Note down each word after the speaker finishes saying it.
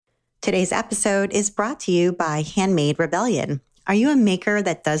Today's episode is brought to you by Handmade Rebellion. Are you a maker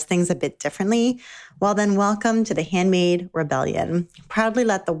that does things a bit differently? Well, then welcome to the Handmade Rebellion. Proudly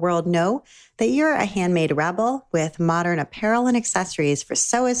let the world know that you're a handmade rebel with modern apparel and accessories for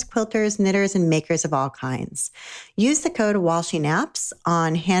sewers, quilters, knitters, and makers of all kinds. Use the code WalshyNaps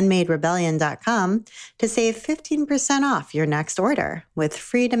on handmaderebellion.com to save 15% off your next order with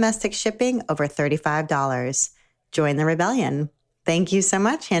free domestic shipping over $35. Join the rebellion. Thank you so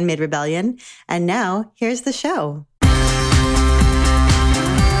much, Handmade Rebellion. And now, here's the show.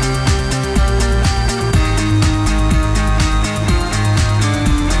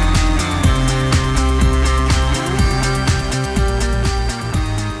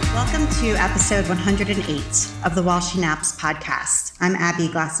 Welcome to episode 108 of the Walshy Naps podcast. I'm Abby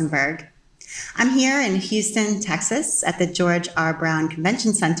Glassenberg. I'm here in Houston, Texas at the George R. Brown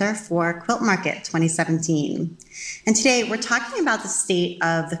Convention Center for Quilt Market 2017. And today we're talking about the state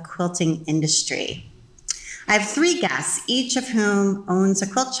of the quilting industry. I have three guests, each of whom owns a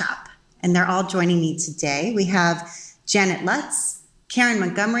quilt shop, and they're all joining me today. We have Janet Lutz, Karen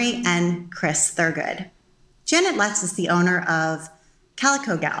Montgomery, and Chris Thurgood. Janet Lutz is the owner of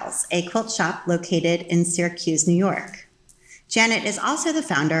Calico Gals, a quilt shop located in Syracuse, New York. Janet is also the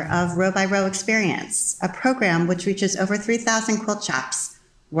founder of Row by Row Experience, a program which reaches over 3,000 quilt shops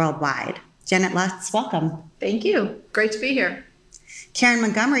worldwide. Janet Lutz, welcome. Thank you. Great to be here. Karen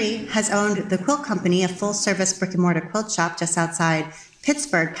Montgomery has owned The Quilt Company, a full-service brick-and-mortar quilt shop just outside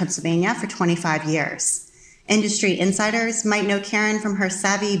Pittsburgh, Pennsylvania, for 25 years. Industry insiders might know Karen from her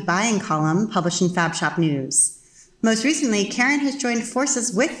savvy buying column published in Fab Shop News. Most recently, Karen has joined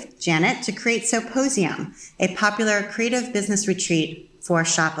forces with Janet to create Symposium, a popular creative business retreat for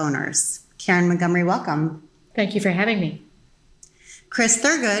shop owners. Karen Montgomery, welcome. Thank you for having me. Chris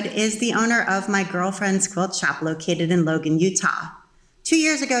Thurgood is the owner of My Girlfriend's Quilt Shop located in Logan, Utah. 2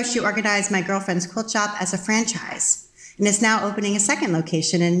 years ago, she organized My Girlfriend's Quilt Shop as a franchise and is now opening a second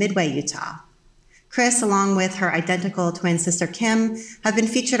location in Midway, Utah. Chris, along with her identical twin sister Kim, have been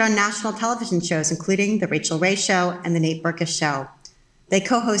featured on national television shows, including The Rachel Ray Show and The Nate Berkus Show. They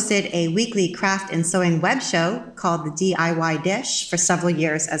co-hosted a weekly craft and sewing web show called The DIY Dish for several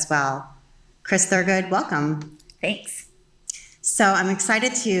years as well. Chris Thurgood, welcome. Thanks. So I'm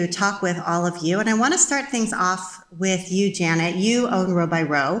excited to talk with all of you, and I want to start things off with you, Janet. You own Row by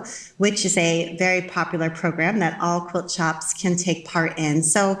Row, which is a very popular program that all quilt shops can take part in.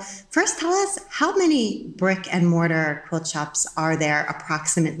 So first, tell us, how many brick and mortar quilt shops are there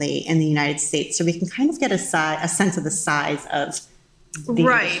approximately in the United States, so we can kind of get a sense of the size of the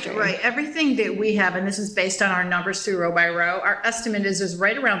industry. Right. Everything that we have, and this is based on our numbers through Row by Row, our estimate is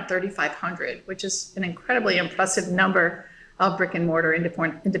right around 3,500, which is an incredibly impressive number of brick and mortar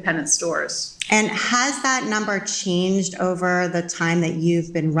independent stores. And has that number changed over the time that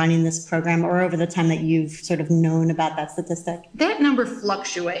you've been running this program, or over the time that you've sort of known about that statistic? That number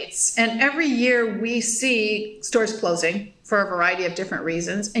fluctuates. And every year we see stores closing for a variety of different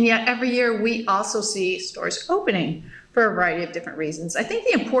reasons. And yet every year we also see stores opening for a variety of different reasons. I think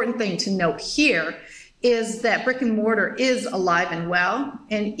the important thing to note here is that brick and mortar is alive and well,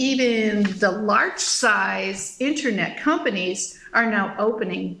 and even the large size internet companies are now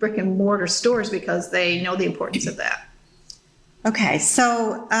opening brick and mortar stores because they know the importance of that. Okay,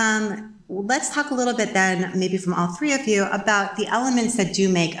 so let's talk a little bit then, maybe from all three of you, about the elements that do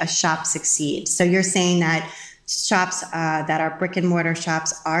make a shop succeed. So you're saying that shops that are brick and mortar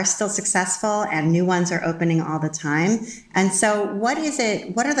shops are still successful and new ones are opening all the time. And so what are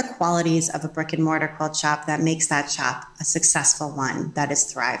the qualities of a brick and mortar quilt shop that makes that shop a successful one that is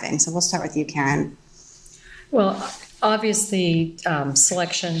thriving? So we'll start with you, Karen. Well, obviously,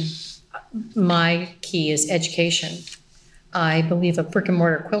 selection. My key is education. I believe a brick and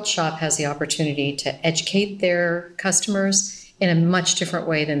mortar quilt shop has the opportunity to educate their customers in a much different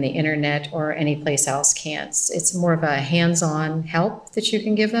way than the internet or any place else can. It's more of a hands-on help that you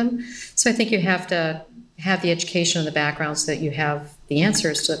can give them. So I think you have to have the education and the background so that you have the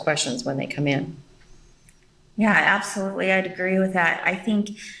answers to the questions when they come in. Yeah, absolutely. I'd agree with that. I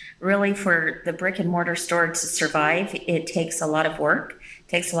think really for the brick and mortar store to survive, it takes a lot of work,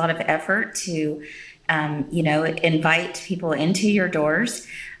 takes a lot of effort to, invite people into your doors.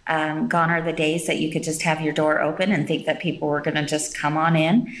 Gone are the days that you could just have your door open and think that people were going to just come on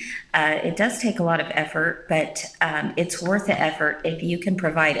in. It does take a lot of effort, but it's worth the effort if you can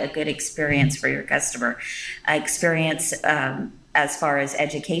provide a good experience for your customer. Experience as far as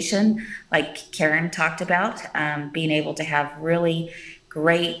education, like Karen talked about, being able to have really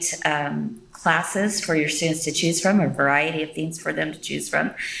great classes for your students to choose from, a variety of things for them to choose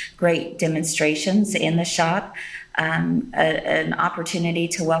from, great demonstrations in the shop, an opportunity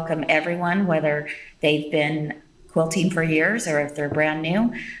to welcome everyone, whether they've been quilting for years or if they're brand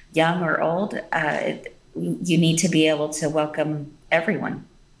new, young or old. You need to be able to welcome everyone.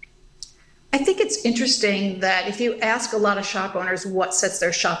 I think it's interesting that if you ask a lot of shop owners what sets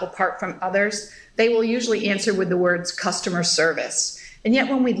their shop apart from others, they will usually answer with the words customer service. And yet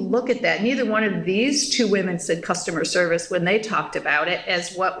when we look at that, neither one of these two women said customer service when they talked about it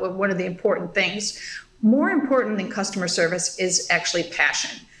as one of the important things. More important than customer service is actually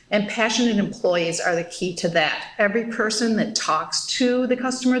passion. And passionate employees are the key to that. Every person that talks to the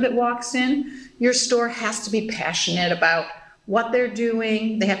customer that walks in, your store has to be passionate about what they're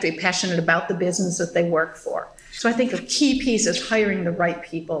doing. They have to be passionate about the business that they work for. So I think a key piece is hiring the right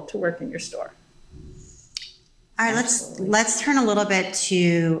people to work in your store. All right, let's turn a little bit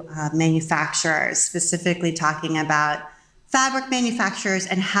to manufacturers, specifically talking about fabric manufacturers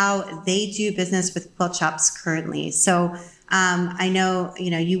and how they do business with quilt shops currently. So I know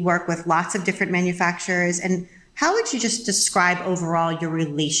you work with lots of different manufacturers, and how would you just describe overall your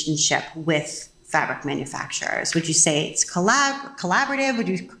relationship with fabric manufacturers? Would you say it's collaborative? Would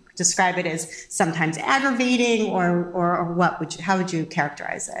you describe it as sometimes aggravating, or what? How would you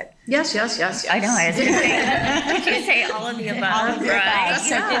characterize it? Yes. I know. I was going to say, you say all of the above, all of the right? above.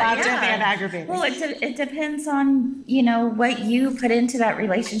 So collaborative and aggravating. Well, it depends on what you put into that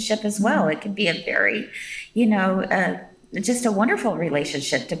relationship as well. It could be a very, just a wonderful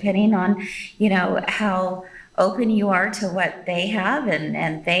relationship, depending on how open you are to what they have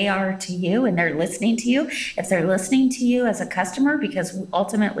and they are to you, and they're listening to you. If they're listening to you as a customer, because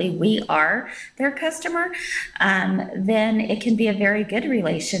ultimately we are their customer, then it can be a very good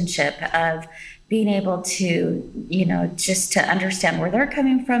relationship of being able to, just to understand where they're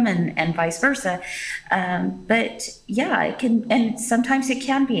coming from and vice versa. But yeah, it can, and sometimes it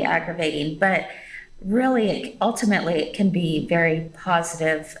can be aggravating, but really, ultimately, it can be very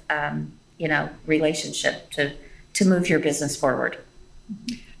positive, relationship to move your business forward.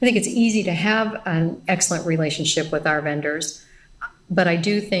 I think it's easy to have an excellent relationship with our vendors, but I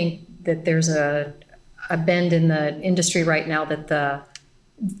do think that there's a bend in the industry right now that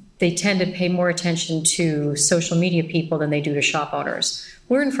they tend to pay more attention to social media people than they do to shop owners.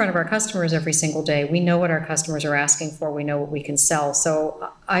 We're in front of our customers every single day. We know what our customers are asking for. We know what we can sell. So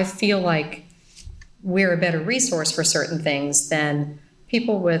I feel like we're a better resource for certain things than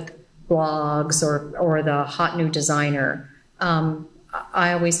people with blogs or the hot new designer.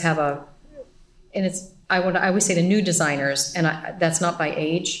 I always have I always say to new designers, and that's not by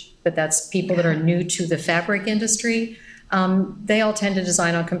age, but that's people that are new to the fabric industry. They all tend to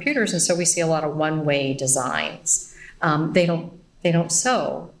design on computers, and so we see a lot of one-way designs. They don't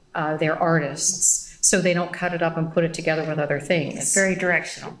sew. They're artists. So they don't cut it up and put it together with other things. It's very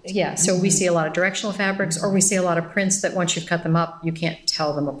directional. Yeah, so we see a lot of directional fabrics, or we see a lot of prints that once you've cut them up, you can't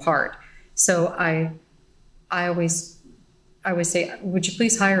tell them apart. So I always say, would you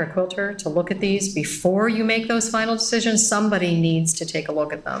please hire a quilter to look at these before you make those final decisions? Somebody needs to take a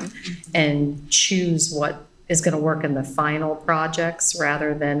look at them and choose what is going to work in the final projects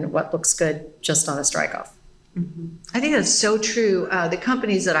rather than what looks good just on a strike-off. Mm-hmm. I think that's so true. The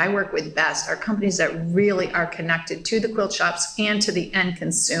companies that I work with best are companies that really are connected to the quilt shops and to the end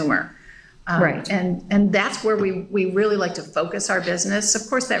consumer. Right. And that's where we really like to focus our business. Of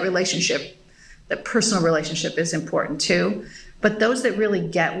course, that relationship, that personal relationship is important too. But those that really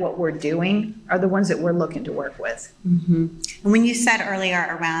get what we're doing are the ones that we're looking to work with. Mm-hmm. And when you said earlier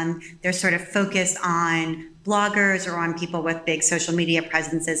around they're sort of focused on bloggers or on people with big social media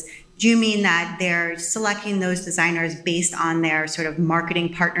presences, do you mean that they're selecting those designers based on their sort of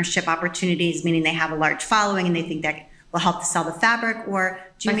marketing partnership opportunities, meaning they have a large following and they think that will help to sell the fabric, or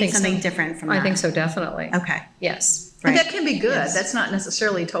do you mean something different from that? I think so, definitely. Okay. Yes. Right. That can be good. Yes. That's not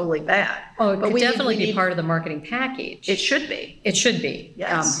necessarily totally bad. Oh, it could definitely be part of the marketing package. It should be. It should be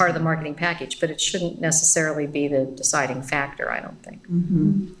yes. Part of the marketing package, but it shouldn't necessarily be the deciding factor, I don't think.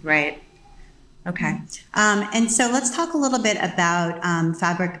 Mm-hmm. Right. Okay. And so let's talk a little bit about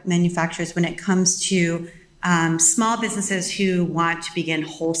fabric manufacturers when it comes to small businesses who want to begin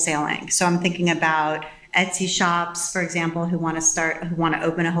wholesaling. So I'm thinking about Etsy shops, for example, who want to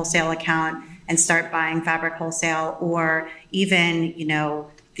open a wholesale account and start buying fabric wholesale, or even,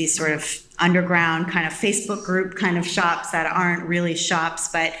 these sort of underground kind of Facebook group kind of shops that aren't really shops,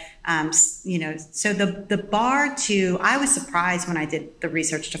 but so the bar to, I was surprised when I did the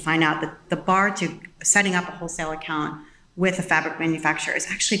research to find out that the bar to setting up a wholesale account with a fabric manufacturer is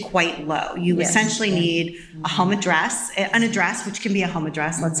actually quite low. You Yes. essentially need a home address, an address, which can be a home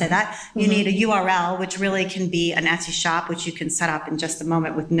address, let's say that. You need a URL, which really can be an Etsy shop, which you can set up in just a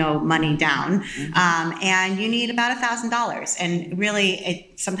moment with no money down. And you need about $1,000. And really,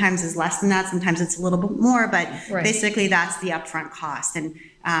 it sometimes is less than that. Sometimes it's a little bit more, but Right. basically that's the upfront cost. And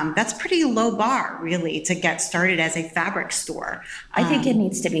that's pretty low bar, really, to get started as a fabric store. I think it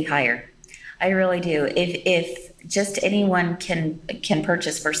needs to be higher. I really do. If just anyone can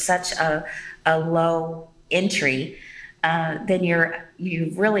purchase for such a low entry, then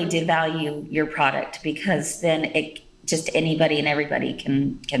you really devalue your product, because then it just anybody and everybody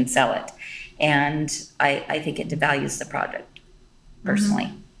can sell it, and I think it devalues the product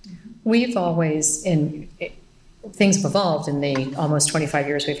personally. We've always, things have evolved in the almost 25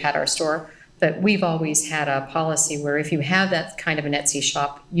 years we've had our store, but we've always had a policy where if you have that kind of an Etsy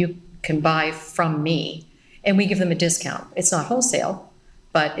shop, you can buy from me, and we give them a discount. It's not wholesale,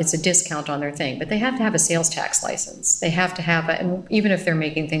 but it's a discount on their thing. But they have to have a sales tax license. They have to have and even if they're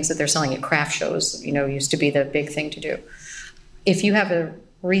making things that they're selling at craft shows, used to be the big thing to do. If you have a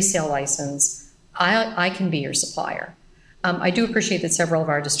resale license, I can be your supplier. I do appreciate that several of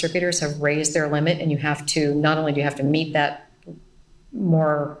our distributors have raised their limit, and you have to, not only do you have to meet that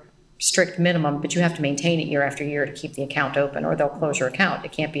more strict minimum, but you have to maintain it year after year to keep the account open, or they'll close your account.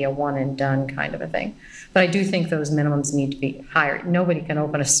 It can't be a one and done kind of a thing. But I do think those minimums need to be higher. Nobody can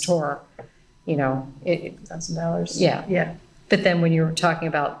open a store, $1,000. Yeah. Yeah. But then when you're talking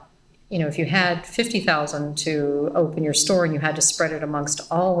about, if you had $50,000 to open your store and you had to spread it amongst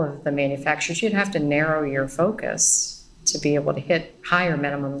all of the manufacturers, you'd have to narrow your focus to be able to hit higher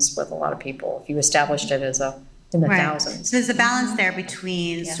minimums with a lot of people if you established it as in the thousands. So there's a balance there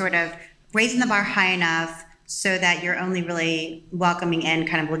between sort of raising the bar high enough so that you're only really welcoming in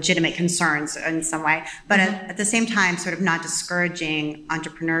kind of legitimate concerns in some way, but at the same time, sort of not discouraging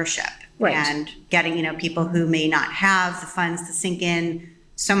entrepreneurship and getting, people who may not have the funds to sink in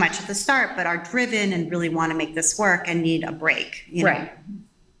so much at the start, but are driven and really want to make this work and need a break. Right.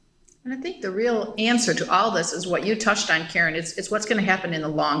 And I think the real answer to all this is what you touched on, Karen. It's what's going to happen in the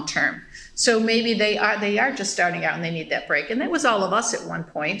long term. So maybe they are just starting out and they need that break. And that was all of us at one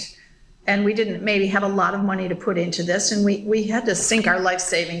point. And we didn't maybe have a lot of money to put into this. And we had to sink our life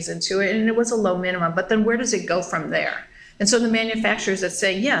savings into it. And it was a low minimum. But then where does it go from there? And so the manufacturers that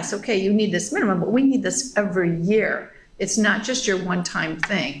say, yes, okay, you need this minimum, but we need this every year. It's not just your one-time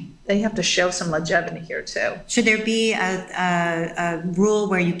thing. They have to show some longevity here too. Should there be a rule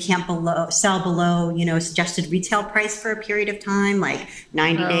where you can't sell below, suggested retail price for a period of time, like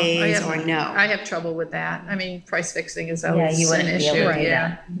 90 days or no? I have trouble with that. I mean, price fixing is always you wouldn't an be issue. able to do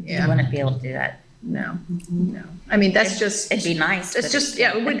that. Yeah. You wouldn't be able to do that. No. I mean, that's just. It'd be nice. It's just,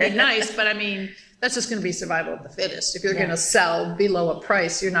 it would be nice, but I mean, that's just going to be survival of the fittest. If you're going to sell below a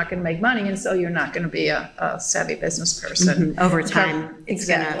price, you're not going to make money, and so you're not going to be a savvy business person. Over time, it's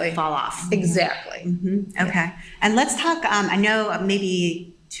going to fall off. Exactly. Okay. And let's talk, I know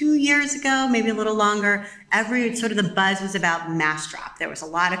maybe 2 years ago, maybe a little longer, sort of the buzz was about mass drop. There was a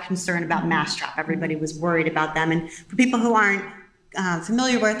lot of concern about mass drop. Everybody was worried about them. And for people who aren't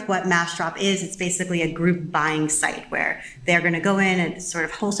familiar with what mass drop is, it's basically a group buying site where they're going to go in at sort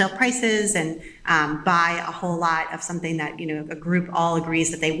of wholesale prices and buy a whole lot of something that a group all agrees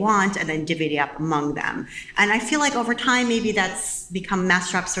that they want, and then divvy it up among them. And I feel like over time maybe that's become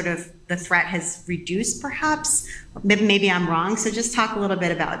mass drop, sort of the threat has reduced perhaps. Maybe I'm wrong, so just talk a little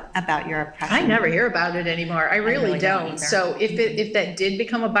bit about your impression. I never hear about it anymore. I really don't don't. either. So if that did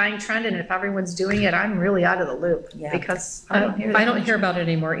become a buying trend, and if everyone's doing it, I'm really out of the loop because I don't hear that. I don't hear about it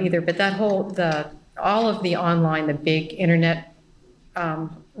anymore either, but all of the online, the big internet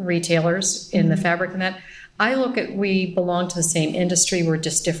retailers in the fabric and that, we belong to the same industry. We're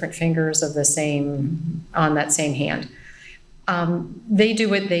just different fingers of the same, on that same hand. They do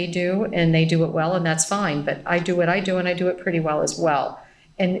what they do, and they do it well, and that's fine. But I do what I do, and I do it pretty well as well.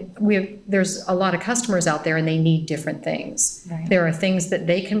 And there's a lot of customers out there, and they need different things. Right. There are things that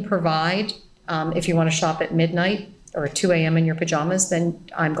they can provide. If you want to shop at midnight or 2 a.m. in your pajamas, then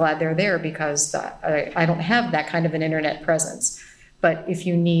I'm glad they're there, because I don't have that kind of an internet presence. But if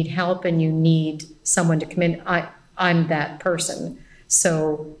you need help and you need someone to come in, I'm that person.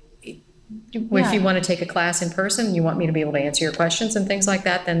 So if you want to take a class in person, you want me to be able to answer your questions and things like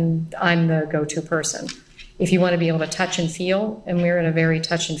that, then I'm the go-to person. If you want to be able to touch and feel, and we're in a very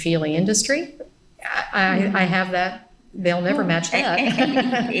touch and feely industry, I have that. They'll never match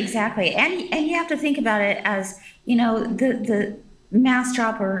that. Exactly. And you have to think about it as, the mass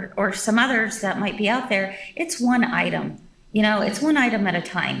drop or some others that might be out there. It's one item. It's one item at a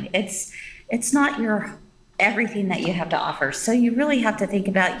time. It's not your everything that you have to offer. So you really have to think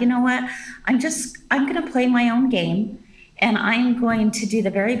about, you know what, I'm going to play my own game, and I'm going to do the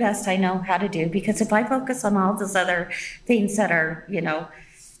very best I know how to do, because if I focus on all those other things that are,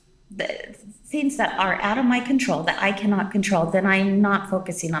 the things that are out of my control, that I cannot control, then I'm not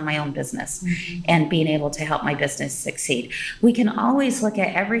focusing on my own business and being able to help my business succeed. We can always look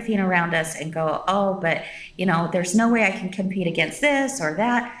at everything around us and go, oh, but there's no way I can compete against this or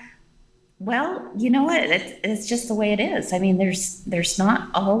that. Well, you know what? It's just the way it is. I mean, there's not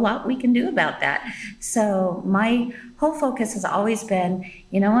a whole lot we can do about that. So my whole focus has always been,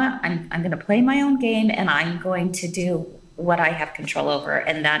 you know what? I'm going to play my own game, and I'm going to do what I have control over,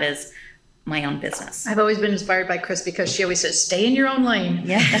 and that is my own business. I've always been inspired by Chris because she always says, stay in your own lane.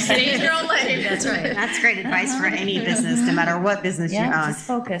 Yeah. Stay in your own lane. That's right. That's great advice for any business, no matter what business you own. Just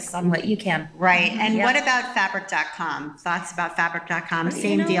focus on what you can. Right. And what about fabric.com? Thoughts about fabric.com?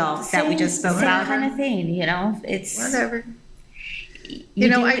 Same deal that we just spoke about. Same kind of thing, it's whatever.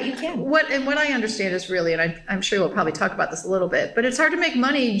 You do what you can. What I understand is really, and I'm sure we'll probably talk about this a little bit, but it's hard to make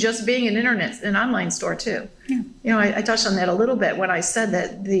money just being an online store too. Yeah. I touched on that a little bit when I said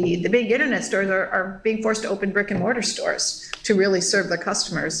that the big internet stores are being forced to open brick and mortar stores to really serve their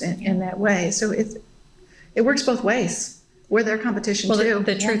customers in that way. So it works both ways. We're their competition too.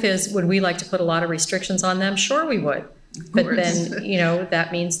 The truth is, would we like to put a lot of restrictions on them? Sure, we would. But then,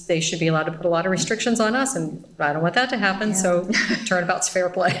 that means they should be allowed to put a lot of restrictions on us, and I don't want that to happen. So turnabout's fair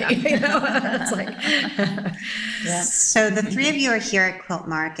play. It's like, So the three of you are here at Quilt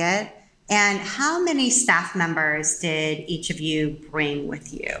Market, and how many staff members did each of you bring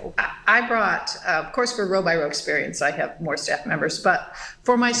with you? I brought, of course, for row by row experience, I have more staff members, but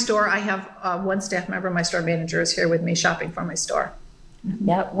for my store, I have one staff member. My store manager is here with me shopping for my store.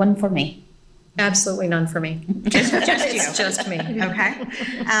 Yeah, one for me. Absolutely none for me. Just you. It's just me. Okay.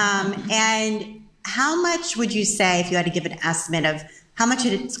 And how much would you say, if you had to give an estimate of how much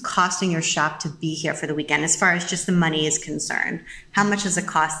it's costing your shop to be here for the weekend, as far as just the money is concerned? How much does it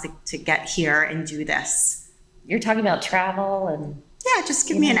cost to get here and do this? You're talking about travel and... Yeah, just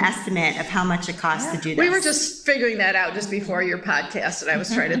give me an estimate of how much it costs to do this. We were just figuring that out just before your podcast, and I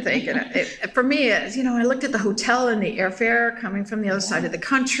was trying to think. And for me, I looked at the hotel and the airfare coming from the other side of the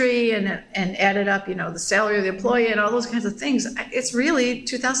country, and added up, the salary of the employee and all those kinds of things. It's really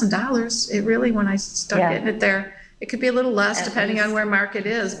 $2,000. It really, when I start getting it there, it could be a little less depending on where market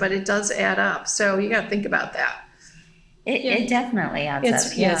is, but it does add up. So you got to think about that. It definitely adds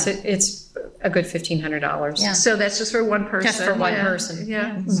up. Yeah, it's a good $1,500. Yeah. So that's just for one person. Just for one person.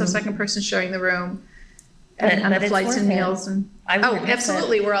 Yeah. Mm-hmm. So second person sharing the room, and the flights and meals, and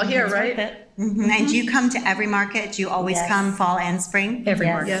absolutely, we're all here, right? Mm-hmm. And do you come to every market? Do you always come fall and spring? Every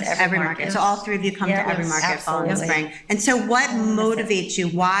market. Yes. Every market. So all three of you come to every market, fall and spring. And so what motivates you?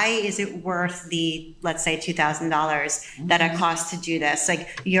 Why is it worth the, let's say, $2,000 that it costs to do this?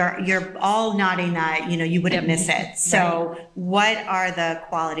 Like you're all nodding that, you wouldn't miss it. So what are the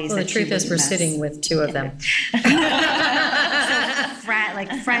qualities that the truth is we're sitting with two of them.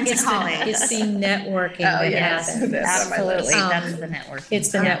 Friends and colleagues. It's the networking that happens. Absolutely. That's the networking. It's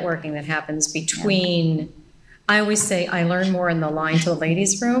the networking that happens between, I always say I learn more in the line to the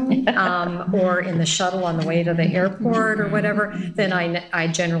ladies' room or in the shuttle on the way to the airport or whatever than I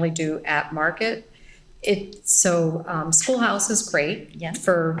generally do at market. Schoolhouse is great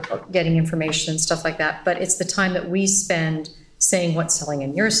for getting information and stuff like that, but it's the time that we spend saying what's selling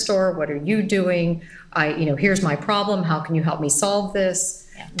in your store, what are you doing, here's my problem, how can you help me solve this?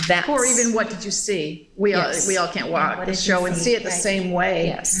 Or even what did you see? We all can't walk the show and see it the same way.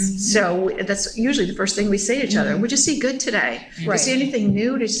 Yes. Mm-hmm. So that's usually the first thing we say to each other. Would you see good today? Did you see anything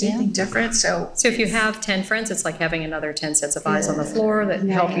new? Did you see anything different? So if you have 10 friends, it's like having another 10 sets of eyes on the floor that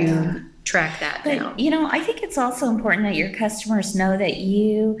help you track that down. I think it's also important that your customers know that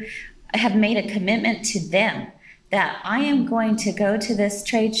you have made a commitment to them, that I am going to go to this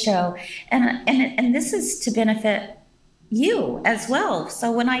trade show and this is to benefit you as well.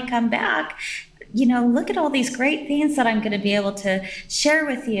 So when I come back, look at all these great things that I'm going to be able to share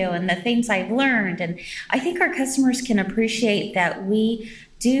with you and the things I've learned. And I think our customers can appreciate that we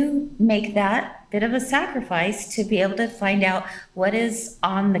do make that bit of a sacrifice to be able to find out what is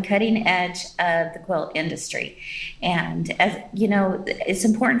on the cutting edge of the quilt industry. And as it's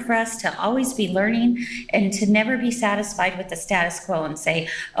important for us to always be learning and to never be satisfied with the status quo and say,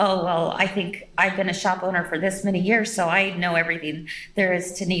 oh, well, I think I've been a shop owner for this many years, so I know everything there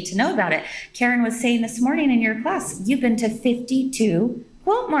is to need to know about it. Karen was saying this morning in your class, you've been to 52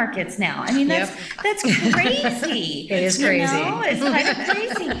 quilt markets now. I mean, that's crazy. It is crazy. It's kind of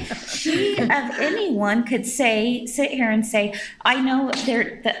crazy. She, of anyone, could sit here and say, I know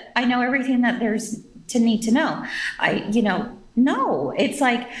everything that there's to need to know. No, it's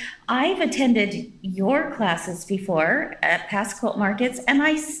like I've attended your classes before at past quilt markets, and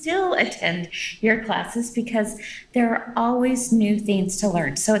I still attend your classes because there are always new things to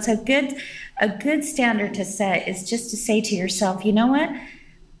learn. So it's a good standard to set is just to say to yourself, you know what?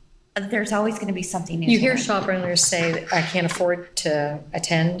 There's always going to be something new. You to hear learn. shop owners say that I can't afford to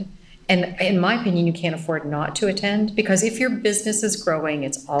attend. And in my opinion, you can't afford not to attend because if your business is growing,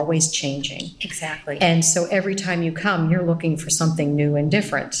 it's always changing. Exactly. And so every time you come, you're looking for something new and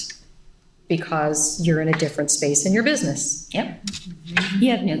different because you're in a different space in your business. Yep.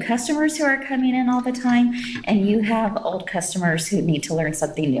 You have new customers who are coming in all the time, and you have old customers who need to learn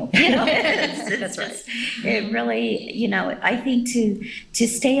something new. That's right. It really, I think to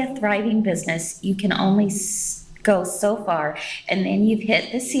stay a thriving business, you can only go so far, and then you've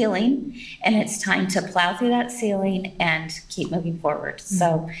hit the ceiling, and it's time to plow through that ceiling and keep moving forward.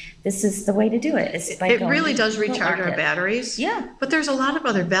 So this is the way to do it. It really does recharge our batteries. Yeah. But there's a lot of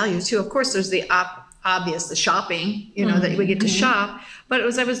other values too. Of course, there's the obvious, the shopping, that we get to shop. But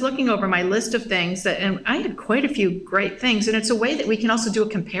as I was looking over my list of things and I had quite a few great things, and it's a way that we can also do a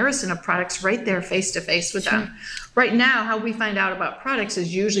comparison of products right there face to face with them. Right now, how we find out about products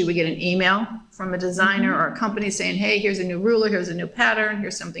is usually we get an email from a designer or a company saying, hey, here's a new ruler, here's a new pattern,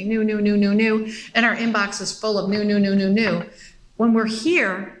 here's something new. And our inbox is full of new. When we're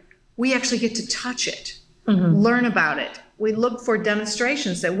here, we actually get to touch it, learn about it. We look for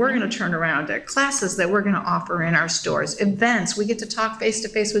demonstrations that we're going to turn around at, classes that we're going to offer in our stores, events. We get to talk face to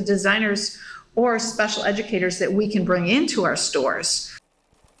face with designers or special educators that we can bring into our stores.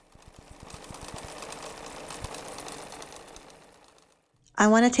 I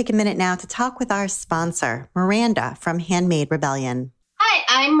want to take a minute now to talk with our sponsor, Miranda from Handmade Rebellion. Hi,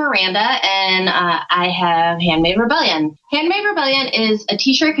 I'm Miranda, and I have Handmade Rebellion. Handmade Rebellion is a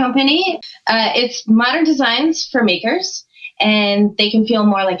t-shirt company. It's modern designs for makers, and they can feel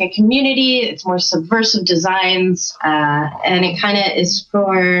more like a community. It's more subversive designs, and it kind of is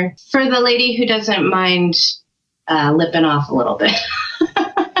for the lady who doesn't mind lipping off a little bit.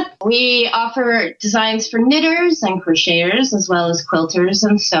 We offer designs for knitters and crocheters, as well as quilters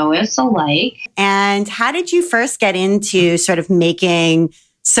and sewists alike. And how did you first get into sort of making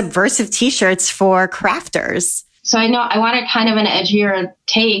subversive t-shirts for crafters? So I know I wanted kind of an edgier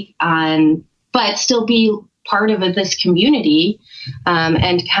take on, but still be part of this community,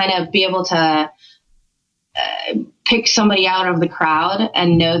 and kind of be able to pick somebody out of the crowd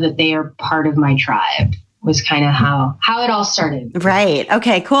and know that they are part of my tribe. Was kind of how it all started. Right.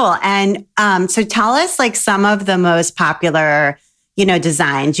 Okay, cool. And so tell us like some of the most popular,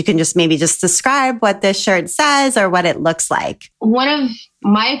 designs. You can just maybe just describe what this shirt says or what it looks like. One of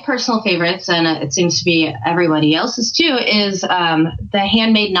my personal favorites, and it seems to be everybody else's too, is the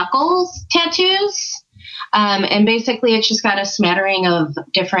handmade knuckles tattoos. And basically it's just got a smattering of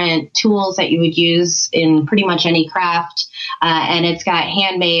different tools that you would use in pretty much any craft. And it's got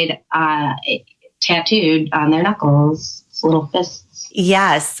handmade tattooed on their knuckles, little fists.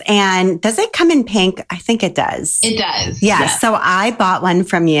 Yes. And does it come in pink? I think it does. It does. Yes. So I bought one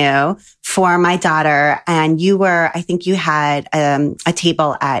from you for my daughter, and I think you had a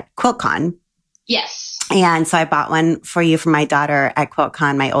table at QuiltCon. Yes. And so I bought one for you for my daughter at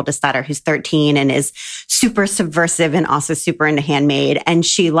QuiltCon, my oldest daughter, who's 13 and is super subversive and also super into handmade. And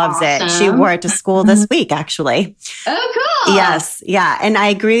she loves it. She wore it to school this week, actually. Oh, cool. Yes. Yeah. And I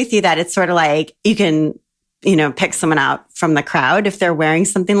agree with you that it's sort of like you can, pick someone out from the crowd if they're wearing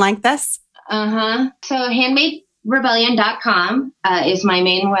something like this. So handmaderebellion.com is my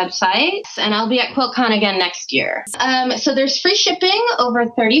main website, and I'll be at QuiltCon again next year. So there's free shipping over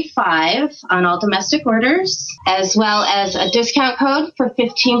 $35 on all domestic orders, as well as a discount code for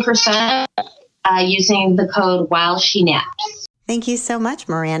 15% using the code While She Naps. Thank you so much,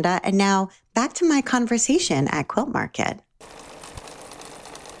 Miranda. And now back to my conversation at Quilt Market.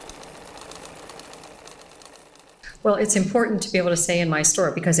 Well, it's important to be able to say in my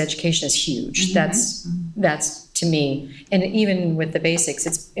store because education is huge. That's to me. And even with the basics,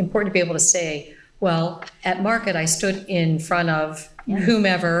 it's important to be able to say, well, at market, I stood in front of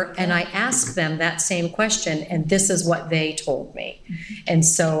whomever and I asked them that same question and this is what they told me. And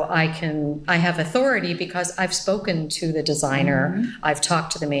so I have authority because I've spoken to the designer, I've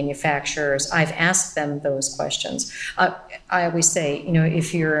talked to the manufacturers, I've asked them those questions. I always say,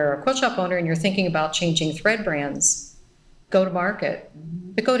 if you're a quilt shop owner and you're thinking about changing thread brands, go to market,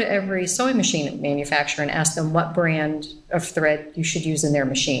 but go to every sewing machine manufacturer and ask them what brand of thread you should use in their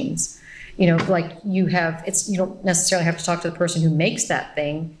machines. You don't necessarily have to talk to the person who makes that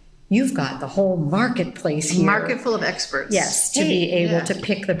thing. you've got the whole marketplace A here. market full of experts. Yes, to be able to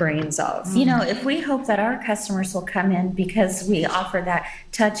pick the brains of. You know, if we hope that our customers will come in because we offer that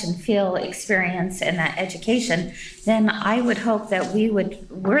touch and feel experience and that education, then I would hope that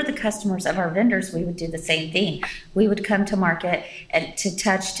we're the customers of our vendors, we would do the same thing. We would come to market and to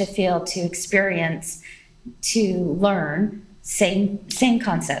touch, to feel, to experience, to learn. Same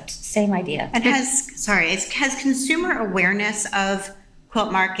concept, same idea. And has consumer awareness of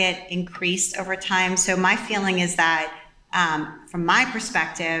Quilt Market increased over time? So my feeling is that, from my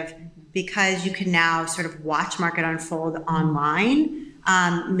perspective, because you can now sort of watch market unfold online,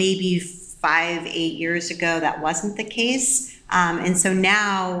 maybe 5-8 years ago that wasn't the case, and so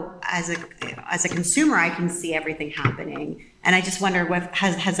now as a consumer, I can see everything happening, and I just wonder what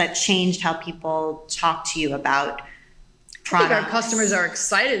has that changed how people talk to you about product? I think our customers are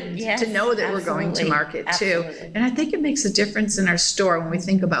excited to know that we're going to market too. And I think it makes a difference in our store when we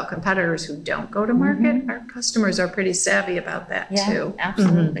think about competitors who don't go to market. Our customers are pretty savvy about that too.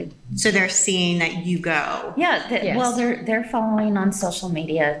 Absolutely. So they're seeing that you go. Yeah, well, they're following on social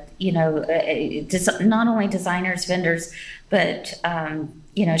media. You know, not only designers, vendors, but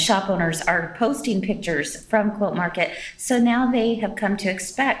you know, shop owners are posting pictures from Quilt Market. So now they have come to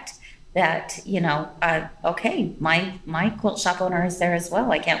expect that, you know, okay, my quilt shop owner is there as well.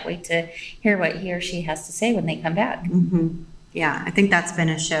 I can't wait to hear what he or she has to say when they come back. Mm-hmm. Yeah, I think that's been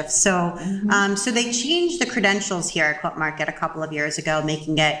a shift. So, so they changed the credentials here at Quilt Market a couple of years ago,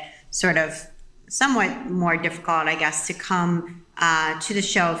 making it sort of somewhat more difficult, I guess, to come to the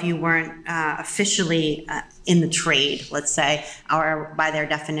show if you weren't officially in the trade, let's say, or by their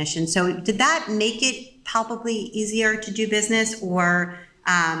definition. So did that make it palpably easier to do business, or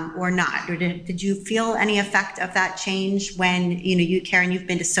not? Or did you feel any effect of that change when, you, Karen, you've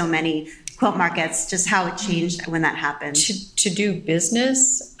been to so many quilt markets, just how it changed when that happened? To do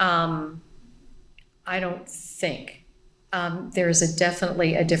business, I don't think. There's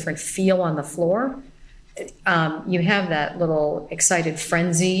definitely a different feel on the floor. You have that little excited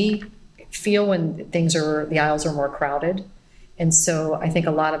frenzy feel when the aisles are more crowded. And so I think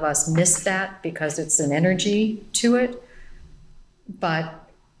a lot of us miss that because it's an energy to it. But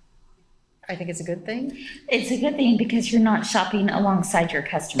I think it's a good thing. It's a good thing because you're not shopping alongside your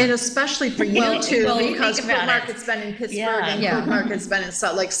customer. And especially for you too, because Quilt Market's been in Pittsburgh and Quilt Market's been in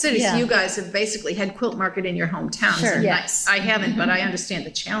Salt Lake City. So you guys have basically had Quilt Market in your hometowns. Sure. Yes. I haven't, but I understand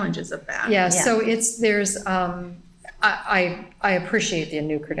the challenges of that. Yeah, so I appreciate the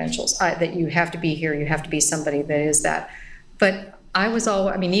new credentials, that you have to be here, you have to be somebody that is that. But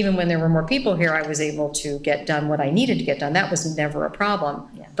even when there were more people here, I was able to get done what I needed to get done. That was never a problem.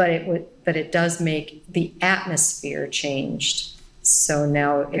 Yeah. But it does make the atmosphere changed. So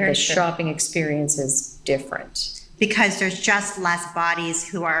now the shopping experience is different. Because there's just less bodies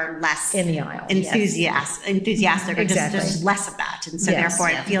who are less in the aisle, enthusiastic, or just less of that, and so therefore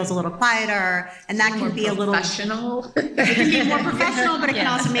it feels a little quieter, and that can be a little professional. It can be more professional, but it can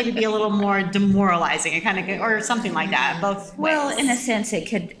also maybe be a little more demoralizing. It kind of, or something like that. Both well, ways. in a sense, it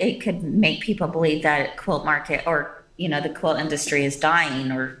could make people believe that Quilt Market or the quilt industry is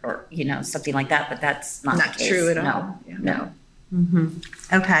dying, or something like that. But that's not the case. True at all. No. Mm-hmm.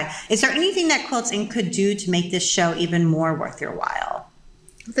 Okay. Is there anything that Quilts Inc. could do to make this show even more worth your while?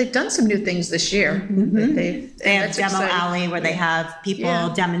 They've done some new things this year. Mm-hmm. They have Demo Alley where they have people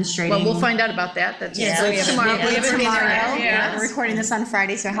demonstrating. Well, we'll find out about that. That's tomorrow. We haven't been there yet. We're recording this on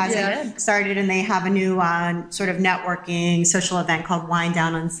Friday, so it hasn't started. And they have a new sort of networking social event called Wine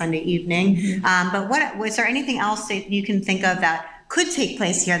Down on Sunday evening. Mm-hmm. But was there anything else that you can think of that could take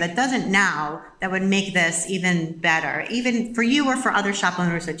place here that doesn't now, that would make this even better, even for you or for other shop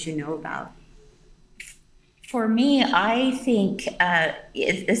owners that you know about? For me, I think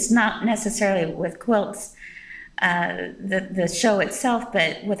it's not necessarily with quilts, the show itself,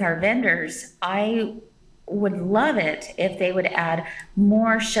 but with our vendors. I would love it if they would add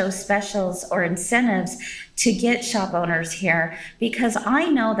more show specials or incentives to get shop owners here, because I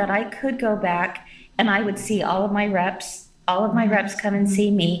know that I could go back and I would see all of my reps come and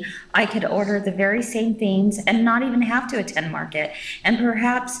see me. I could order the very same things and not even have to attend market. And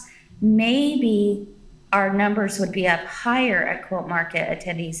perhaps maybe our numbers would be up higher at Quilt Market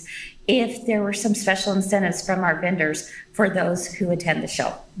attendees if there were some special incentives from our vendors for those who attend the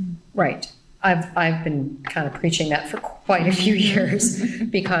show. Right. I've been kind of preaching that for quite a few years,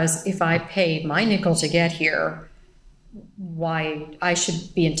 because if I pay my nickel to get here, why I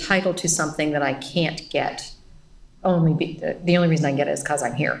should be entitled to something that I can't get. The only reason I get it is because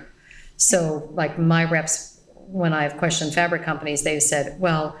I'm here. So like my reps, when I've questioned fabric companies, they've said,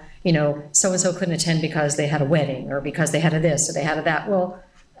 well, so-and-so couldn't attend because they had a wedding, or because they had a this or they had a that. Well,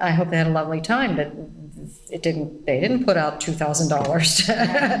 I hope they had a lovely time, but they didn't put out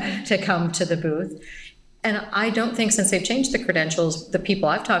 $2,000 to come to the booth. And I don't think since they've changed the credentials, the people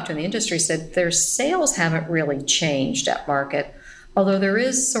I've talked to in the industry said their sales haven't really changed at market, although there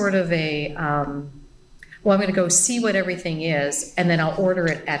is sort of a, well, I'm going to go see what everything is, and then I'll order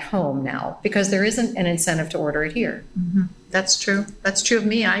it at home now, because there isn't an incentive to order it here. Mm-hmm. That's true. That's true of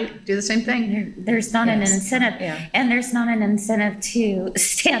me. I do the same thing. There's not an incentive. Yeah. And there's not an incentive to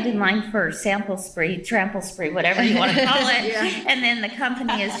stand in line for sample spree, trample spree, whatever you want to call it. Yeah. And then the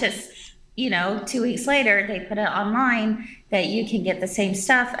company is just, 2 weeks later, they put it online that you can get the same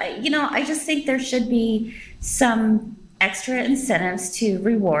stuff. I just think there should be some extra incentives to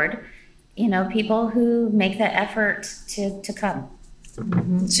reward, people who make the effort to come.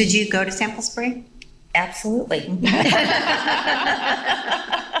 Mm-hmm. Should you go to Sample Spree? Absolutely.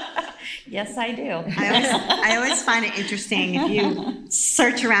 Yes, I do. I always find it interesting if you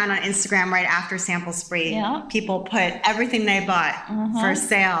search around on Instagram right after Sample Spree, people put everything they bought for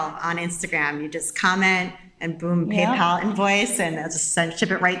sale on Instagram. You just comment and boom, PayPal invoice, and they'll just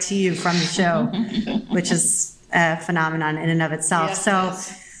ship it right to you from the show, which is a phenomenon in and of itself. Yes,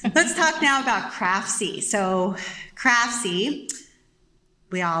 so let's talk now about Craftsy. So Craftsy,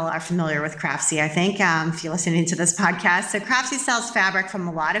 we all are familiar with Craftsy, I think, if you're listening to this podcast. So Craftsy sells fabric from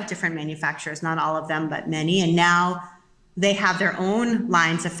a lot of different manufacturers, not all of them, but many. And now they have their own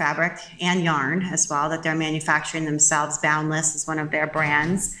lines of fabric and yarn as well that they're manufacturing themselves. Boundless is one of their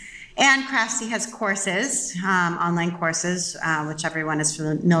brands. And Craftsy has courses, online courses, which everyone is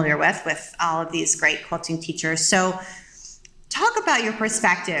familiar with all of these great quilting teachers. So talk about your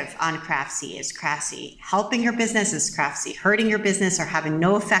perspective on Craftsy. Is Craftsy helping your business? Is Craftsy hurting your business or having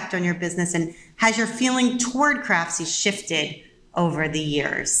no effect on your business? And has your feeling toward Craftsy shifted over the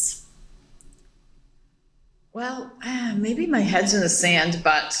years? Well, maybe my head's in the sand,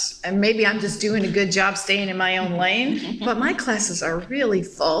 and maybe I'm just doing a good job staying in my own lane. But my classes are really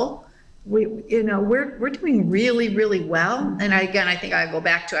full. We're doing really, really well. And I think I go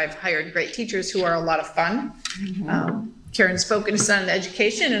back to I've hired great teachers who are a lot of fun. Karen's focused on the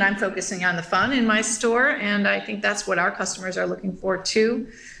education, and I'm focusing on the fun in my store. And I think that's what our customers are looking for too.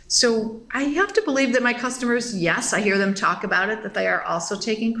 So I have to believe that my customers, yes, I hear them talk about it, that they are also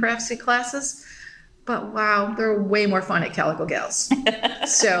taking Craftsy classes. But wow, they're way more fun at Calico Gals.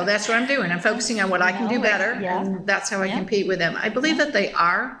 So that's what I'm doing. I'm focusing on what I can do better, and that's how I compete with them. I believe that they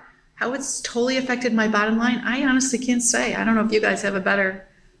are. How it's totally affected my bottom line, I honestly can't say. I don't know if you guys have a better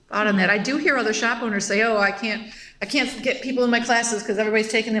thought on that. I do hear other shop owners say, "Oh, I can't get people in my classes because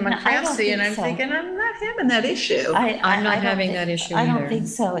everybody's taking them on Craftsy," and I'm thinking, I'm not having that issue. I'm not having that issue either. I don't think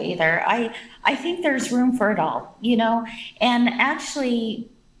so either. I think there's room for it all, and actually,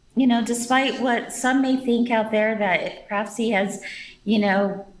 despite what some may think out there that Craftsy has,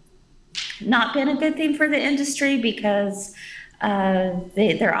 not been a good thing for the industry because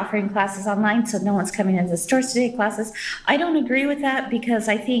they're offering classes online, so no one's coming into the stores to take classes. I don't agree with that because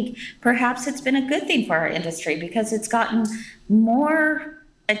I think perhaps it's been a good thing for our industry because it's gotten more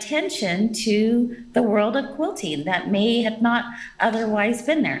attention to the world of quilting that may have not otherwise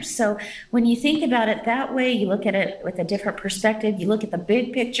been there. So when you think about it that way, you look at it with a different perspective, you look at the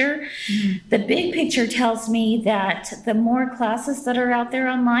big picture. The big picture tells me that the more classes that are out there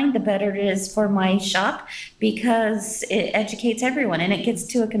online, the better it is for my shop because it educates everyone and it gets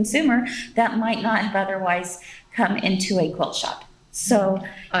to a consumer that might not have otherwise come into a quilt shop. So,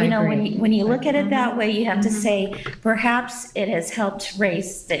 when you look at it that way, you have to say perhaps it has helped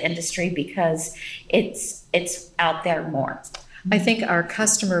raise the industry because it's out there more. I think our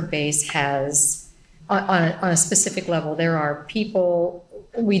customer base has, on a specific level, there are people,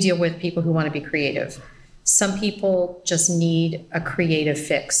 we deal with people who want to be creative. Some people just need a creative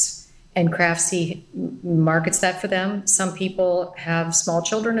fix, and Craftsy markets that for them. Some people have small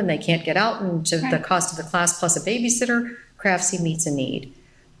children and they can't get out, and to the cost of the class plus a babysitter, Craftsy meets a need.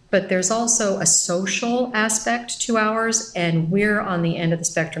 But there's also a social aspect to ours, and we're on the end of the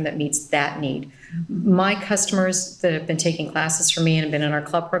spectrum that meets that need. My customers that have been taking classes from me and have been in our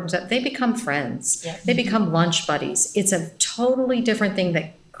club programs, they become friends. Yes. They become lunch buddies. It's a totally different thing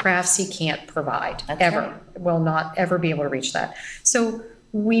that Craftsy can't provide. That's ever. Right. Will not ever be able to reach that. So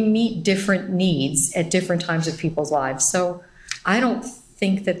we meet different needs at different times of people's lives. So I don't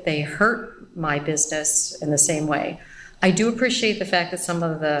think that they hurt my business in the same way. I do appreciate the fact that some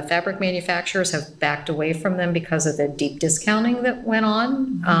of the fabric manufacturers have backed away from them because of the deep discounting that went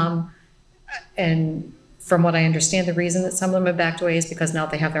on. And from what I understand, the reason that some of them have backed away is because now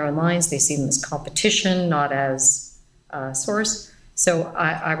they have their own lines. They see them as competition, not as a source. So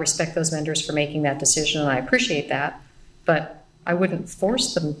I respect those vendors for making that decision, and I appreciate that. But I wouldn't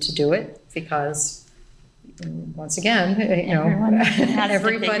force them to do it because, once again,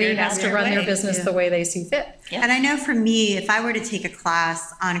 everybody has to run their business the way they see fit. Yeah. And I know for me, if I were to take a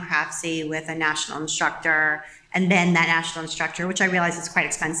class on Craftsy with a national instructor, and then that national instructor, which I realize is quite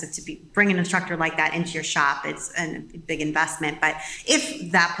expensive to bring an instructor like that into your shop, it's a big investment. But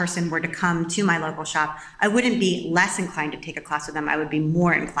if that person were to come to my local shop, I wouldn't be less inclined to take a class with them. I would be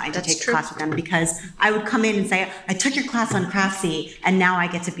more inclined to take a class with them, because I would come in and say, I took your class on Craftsy and now I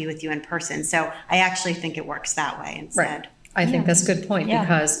get to be with you in person. So I actually think it works that way instead. Right. I think that's a good point,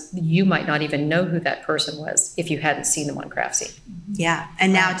 because you might not even know who that person was if you hadn't seen them on Craftsy. Yeah.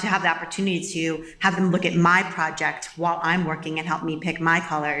 And now to have the opportunity to have them look at my project while I'm working and help me pick my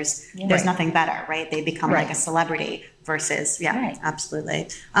colors, there's nothing better, right? They become like a celebrity versus, absolutely.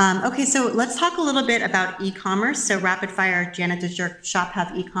 Okay, so let's talk a little bit about e-commerce. So rapid fire, Janet, does your shop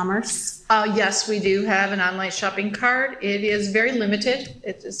have e-commerce? Yes, we do have an online shopping cart. It is very limited.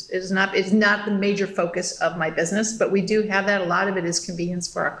 It's not the major focus of my business, but we do have that. A lot of it is convenience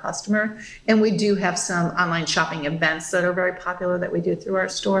for our customer. And we do have some online shopping events that are very popular that we do through our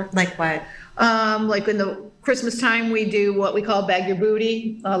store. Like what? Like in the Christmas time, we do what we call Bag Your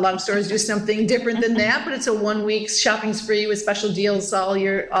Booty. A lot of stores do something different than that, but it's a 1 week shopping spree with special deals all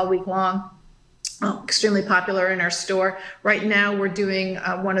week long. Extremely popular in our store. Right now, we're doing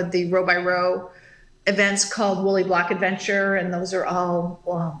one of the row by row events called Woolly Block Adventure, and those are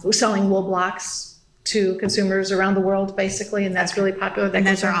all we're selling wool blocks to consumers around the world, basically, and that's really popular. And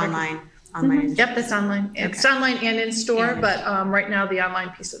those are online. Mm-hmm. Yep, that's online. Okay. It's online and in store, but right now the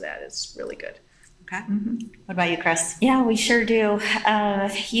online piece of that is really good. Okay. Mm-hmm. What about you, Chris? Yeah, we sure do.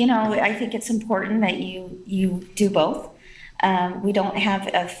 I think it's important that you do both. We don't have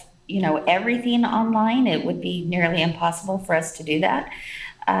everything online. It would be nearly impossible for us to do that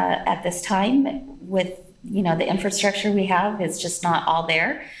at this time. With the infrastructure we have is just not all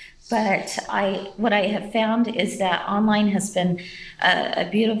there. But what I have found is that online has been a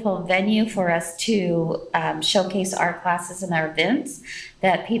beautiful venue for us to showcase our classes and our events,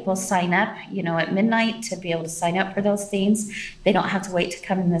 that people sign up, at midnight to be able to sign up for those things. They don't have to wait to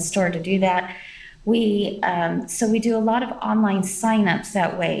come in the store to do that. So we do a lot of online signups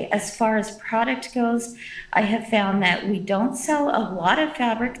that way. As far as product goes, I have found that we don't sell a lot of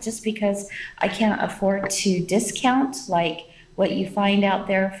fabric just because I can't afford to discount like what you find out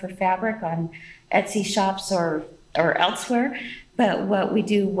there for fabric on Etsy shops or elsewhere. But what we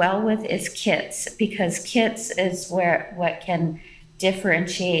do well with is kits, because kits is what can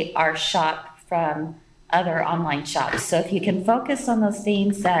differentiate our shop from other online shops. So if you can focus on those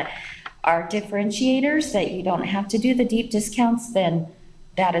things that are differentiators, that you don't have to do the deep discounts, then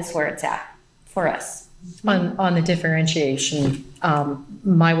that is where it's at for us. On the differentiation,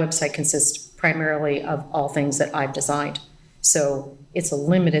 my website consists primarily of all things that I've designed. So it's a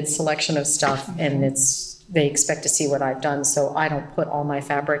limited selection of stuff, and they expect to see what I've done. So I don't put all my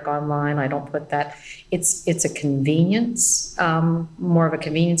fabric online. I don't put that. It's a convenience, more of a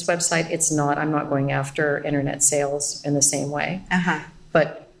convenience website. I'm not going after internet sales in the same way.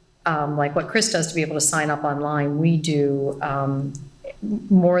 But like what Chris does to be able to sign up online, we do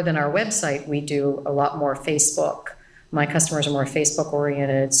more than our website. We do a lot more Facebook. My customers are more Facebook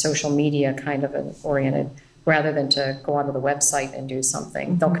oriented, social media kind of oriented, rather than to go onto the website and do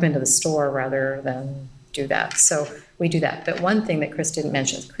something. They'll come into the store rather than do that. So we do that. But one thing that Chris didn't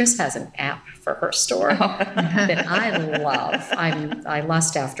mention, Chris has an app for her store that I love. I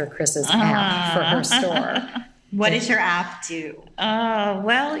lust after Chris's app for her store. What does your app do?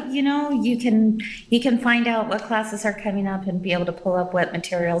 Well, you can find out what classes are coming up and be able to pull up what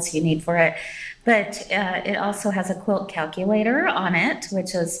materials you need for it. But it also has a quilt calculator on it,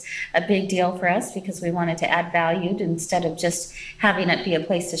 which is a big deal for us because we wanted to add value instead of just having it be a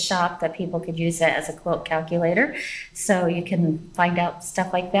place to shop, that people could use it as a quilt calculator. So you can find out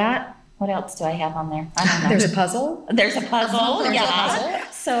stuff like that. What else do I have on there? I don't know. There's a puzzle. There's a puzzle.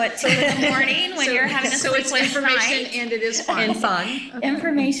 So at 2 a.m. when you're having a sleepless night. So it's information and it is fun. And fun.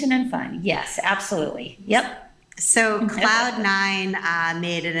 Information and fun. Yes, absolutely. Yep. So Cloud9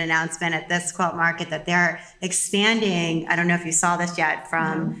 made an announcement at this quilt market that they're expanding. I don't know if you saw this yet,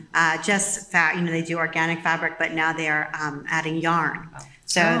 from they do organic fabric, but now they are adding yarn.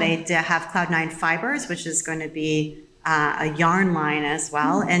 So they have Cloud9 Fibers, which is going to be a yarn line as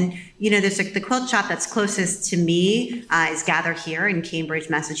well. And, there's the quilt shop that's closest to me is Gather Here in Cambridge,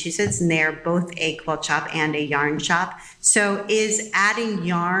 Massachusetts, and they're both a quilt shop and a yarn shop. So is adding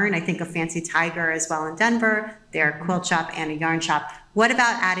yarn, I think of Fancy Tiger as well in Denver, they're a quilt shop and a yarn shop. What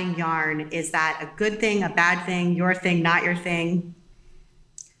about adding yarn? Is that a good thing, a bad thing, your thing, not your thing?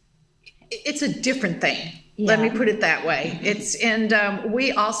 It's a different thing. Let me put it that way.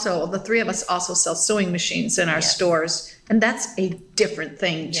 We also, the three of us also sell sewing machines in our stores, and that's a different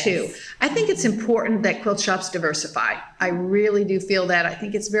thing too. I think it's important that quilt shops diversify. I really do feel that. I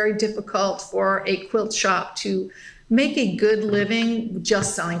think it's very difficult for a quilt shop to make a good living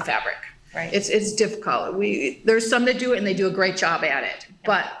just selling fabric. Right. It's difficult. There's some that do it and they do a great job at it,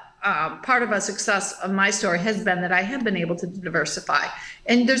 but part of a success of my story has been that I have been able to diversify.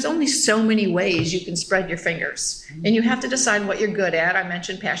 And there's only so many ways you can spread your fingers. And you have to decide what you're good at. I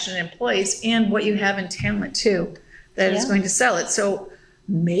mentioned passionate employees and what you have in talent too, that is going to sell it. So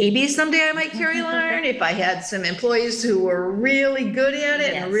maybe someday I might carry yarn. If I had some employees who were really good at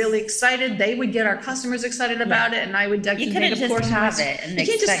it and really excited, they would get our customers excited about it, and I would You couldn't just have it. And you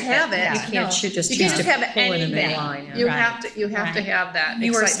can't just have it. You can't just You can't just have pull it in anything. the line. You have to have that.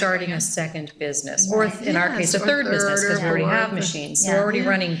 You are excitement. starting a second business, or in our case, a third business, because we already have machines. So we're already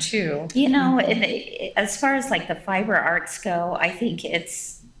running two. You know, as far as like the fiber arts go, I think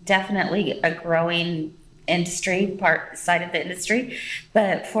it's definitely a growing side of the industry,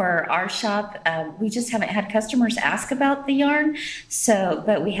 but for our shop, we just haven't had customers ask about the yarn.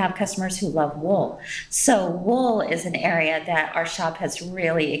 But we have customers who love wool. So wool is an area that our shop has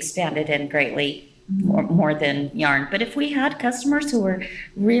really expanded in greatly, more than yarn. But if we had customers who were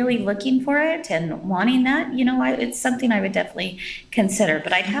really looking for it and wanting that, it's something I would definitely consider.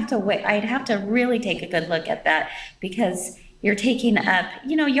 But I'd have to wait. I'd have to really take a good look at that, because you're taking up,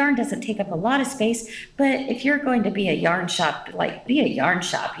 yarn doesn't take up a lot of space, but if you're going to be a yarn shop, be a yarn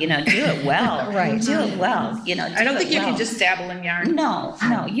shop, do it well. Right. Do it well, I don't think you can just dabble in yarn. No,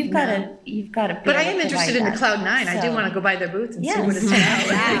 you've got to be But I am interested in the cloud. Cloud 9. I do want to go by their booth and see what it's Yeah,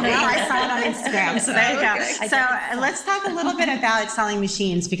 about. well, I saw it on Instagram, so there you go. So let's talk a little bit about selling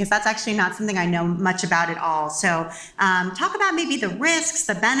machines, because that's actually not something I know much about at all. So talk about maybe the risks,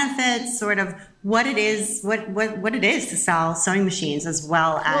 the benefits, sort of what it is to sell sewing machines as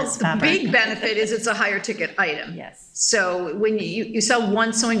well as the fabric. big benefit is it's a higher ticket item. Yes. So when you sell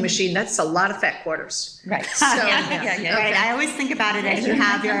one sewing machine, that's a lot of fat quarters. Right. So, Right. I always think about it as you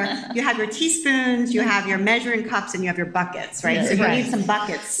have your teaspoons, you have your measuring cups, and you have your buckets, right? So you need some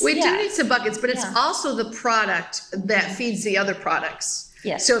buckets. We do need some buckets, but it's also the product that feeds the other products.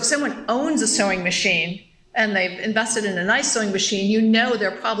 Yes. So if someone owns a sewing machine and they've invested in a nice sewing machine, they're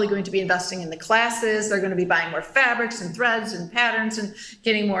probably going to be investing in the classes. They're going to be buying more fabrics and threads and patterns and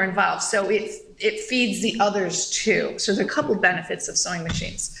getting more involved. So it feeds the others too. So there's a couple benefits of sewing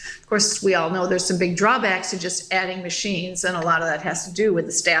machines. Of course, we all know there's some big drawbacks to just adding machines, and a lot of that has to do with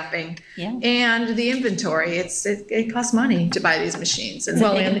the staffing and the inventory. It costs money to buy these machines. And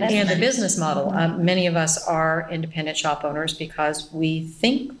the business model. Many of us are independent shop owners because we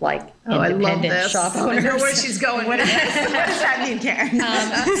think like independent shop owners. I know where she's going. What does that mean,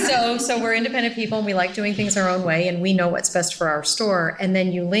 Karen? So we're independent people, and we like doing things our own way, and we know what's best for our store. And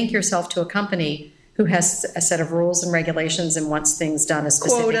then you link yourself to a company who has a set of rules and regulations and wants things done a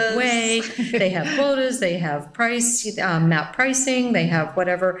specific way. They have quotas, they have map pricing, they have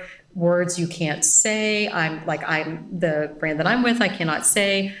whatever words you can't say. I'm the brand that I'm with, I cannot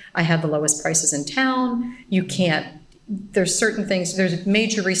say I have the lowest prices in town. You can't, there's certain things, there's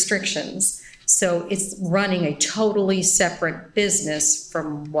major restrictions. So it's running a totally separate business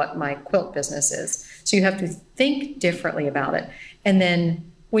from what my quilt business is. So you have to think differently about it. And then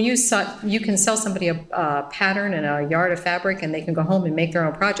when you can sell somebody a pattern and a yard of fabric, and they can go home and make their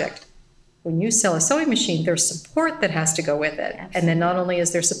own project. When you sell a sewing machine, there's support that has to go with it. Absolutely. And then not only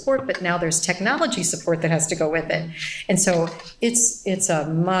is there support, but now there's technology support that has to go with it. And so it's a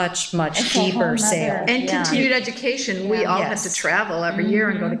much deeper sale. And continued education. We all have to travel every year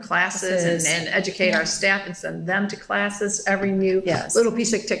and go to classes and educate our staff and send them to classes. Every new little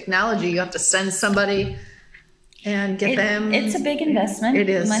piece of technology, you have to send somebody and get them. It's a big investment. It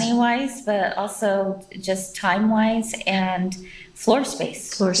is. Money-wise, but also just time-wise and floor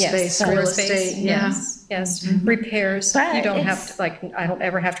space. Real estate. Yes. Mm-hmm. Repairs. But you don't have to, I don't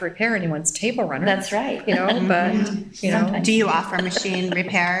ever have to repair anyone's table runner. That's right. But, do you offer machine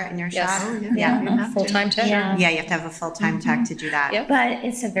repair in your shop? Full-time tech. Yeah, you have to have a full-time tech to do that. Yep. But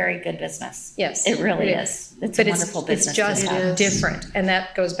it's a very good business. Yes. It really is. It's a wonderful business. It's just different. And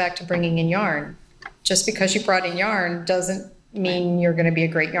that goes back to bringing in yarn. Just because you brought in yarn doesn't mean you're going to be a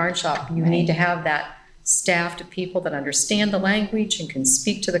great yarn shop. You need to have that staff of people that understand the language and can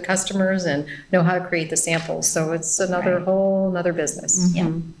speak to the customers and know how to create the samples. So it's another business.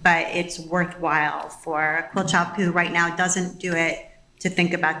 Mm-hmm. But it's worthwhile for a quilt shop who right now doesn't do it to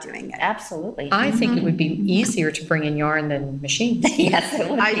think about doing it. Absolutely. I think it would be easier to bring in yarn than machines. Yes, it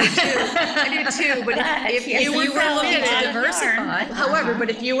would be. I do too. But if you were looking to diversify. However, but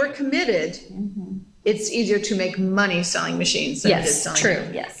if you were committed it's easier to make money selling machines than it is Yes, selling.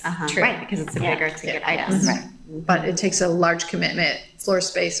 true. Yes. True. Right, because it's a bigger ticket item. Yes. Right. But it takes a large commitment, floor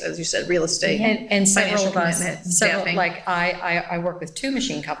space, as you said, real estate. And several financial of us, commitment, several, staffing. like I work with 2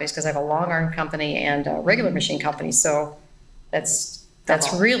 machine companies because I have a long arm company and a regular machine company. So that's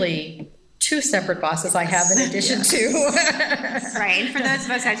really 2 separate bosses I have in addition to. Right. And for those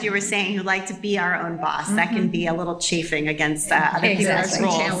of us, as you were saying, who like to be our own boss, that can be a little chafing against other Exactly. people's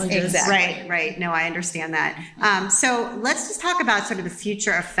roles. Challenges. Right. Exactly. Right. No, I understand that. So let's just talk about sort of the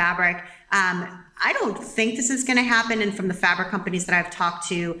future of fabric. I don't think this is going to happen. And from the fabric companies that I've talked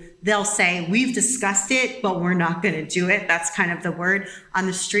to, they'll say, we've discussed it, but we're not going to do it. That's kind of the word on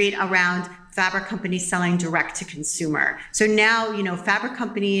the street around fabric companies selling direct to consumer. So now, fabric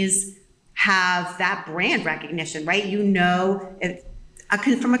companies have that brand recognition, right?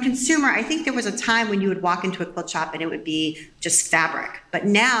 From a consumer, I think there was a time when you would walk into a quilt shop and it would be just fabric. But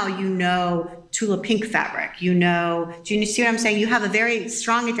now Tula Pink fabric. Do you see what I'm saying? You have a very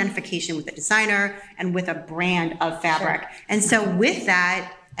strong identification with the designer and with a brand of fabric. Sure. And so with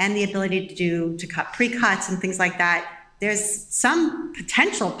that and the ability to cut pre-cuts and things like that, there's some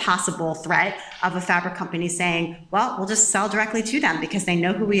potential possible threat of a fabric company saying, well, we'll just sell directly to them because they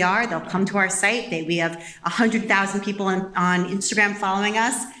know who we are. They'll come to our site. We have 100,000 people on Instagram following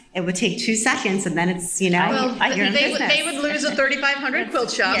us. It would take 2 seconds, and then it's, you're in business. They would lose the 3,500 quilt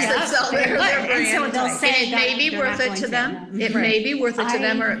shops that sell their brand. And so they'll say it may be worth it to them. It may be worth it to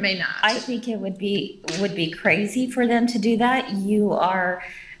them, or it may not. I think it would be crazy for them to do that. You are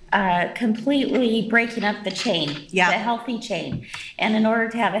completely breaking up the chain, the healthy chain. And in order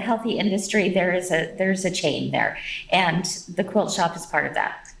to have a healthy industry, there's a chain there, and the quilt shop is part of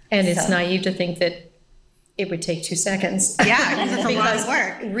that. And it's naive to think that it would take 2 seconds. Yeah, because it's a lot of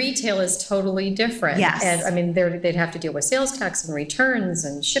work. Retail is totally different. Yes. And I mean, they'd have to deal with sales tax and returns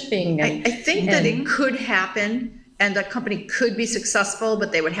and shipping. I think that it could happen and the company could be successful,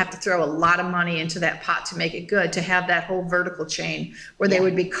 but they would have to throw a lot of money into that pot to make it good, to have that whole vertical chain where they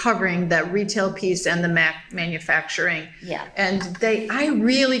would be covering that retail piece and the manufacturing. Yeah. And I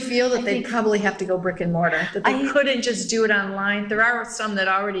really feel that they probably have to go brick and mortar, that they couldn't just do it online. There are some that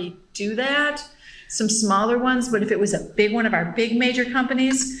already do that, some smaller ones, but if it was a big one of our big major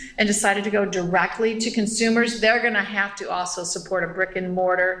companies and decided to go directly to consumers, they're going to have to also support a brick and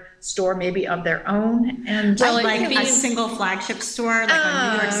mortar store, maybe of their own. And like a single flagship store, like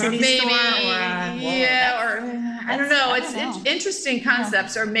a New York City store, or I don't know. It's interesting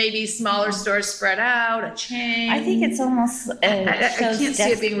concepts, or maybe smaller stores spread out, a chain. I think it's almost. I can't see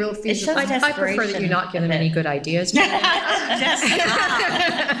it being real feasible. I prefer that you not give them any good ideas.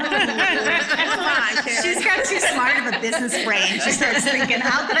 She's got too smart of a business brain. She starts thinking,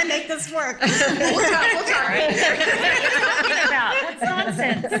 how can I make this work? We'll talk. That's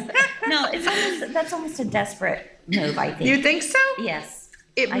nonsense. No, that's almost a desperate move, I think. You think so? Yes.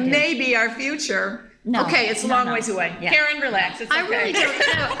 It may be our future. No, okay, it's a long ways away. Yeah. Karen, relax. It's okay. I really don't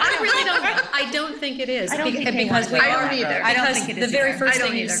know. I don't think it is. I don't think because they want I don't either. I don't think it is the very either. first I don't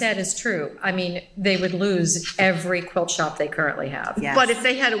thing you either. said is true. I mean, they would lose every quilt shop they currently have. Yes. But if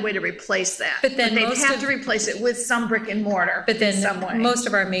they had a way to replace that, But then they'd most have of- to replace it with some brick and mortar. But then in some way. most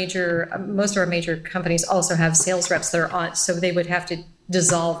of our major companies also have sales reps that are on, so they would have to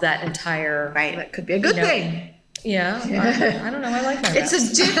dissolve that entire. Right. That could be a good thing. Yeah. I don't know. I like that. It's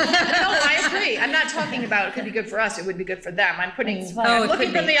no, I agree. I'm not talking about it could be good for us. It would be good for them. I'm it looking could from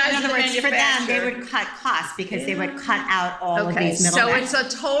be. the eyes In of other the words, for them, they manufacturer. would cut costs because they would cut out all of Okay, these so middlemen. it's a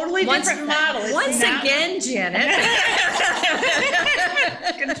totally different model. It's Once not- again, Janet.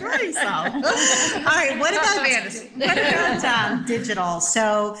 Control yourself. All right, what about digital?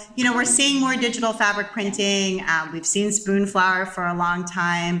 So, we're seeing more digital fabric printing. We've seen spoon flower for a long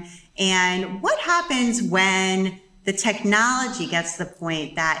time. And what happens when the technology gets to the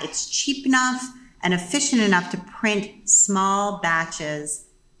point that it's cheap enough and efficient enough to print small batches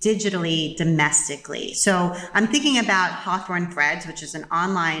digitally domestically? So I'm thinking about Hawthorne Threads, which is an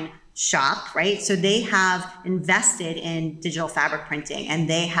online shop, right? So they have invested in digital fabric printing, and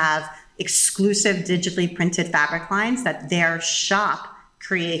they have exclusive digitally printed fabric lines that their shop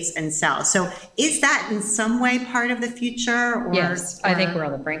creates and sells. So is that in some way part of the future? Or, Yes, I think we're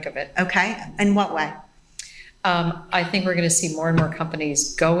on the brink of it. Okay. In what way? I think we're going to see more and more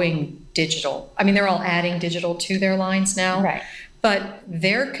companies going digital. I mean, they're all adding digital to their lines now. Right. But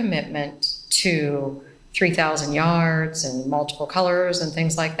their commitment to 3,000 yards and multiple colors and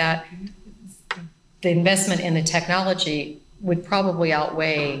things like that, the investment in the technology would probably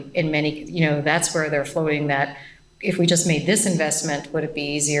outweigh in many, that's where they're floating that if we just made this investment, would it be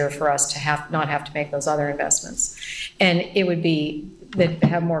easier for us to not have to make those other investments? And it would be they'd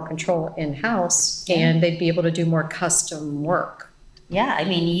have more control in-house, and they'd be able to do more custom work. Yeah, I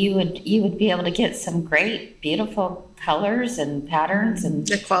mean, you would be able to get some great, beautiful colors and patterns, and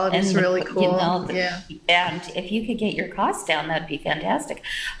The quality's really cool. Yeah. And if you could get your costs down, that'd be fantastic.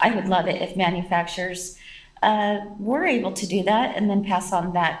 I would love it if manufacturers were able to do that and then pass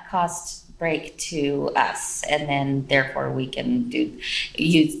on that cost break to us, and then therefore we can do.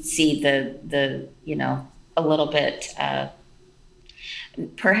 You see the a little bit.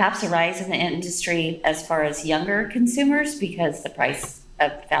 Perhaps a rise in the industry as far as younger consumers, because the price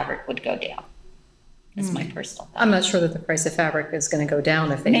of fabric would go down. Is my personal thought. I'm not sure that the price of fabric is going to go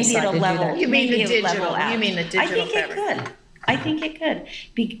down if they Maybe decide it'll to do level. that. You mean maybe the it'll digital? level out. You mean the digital I think fabric? it could. I think it could,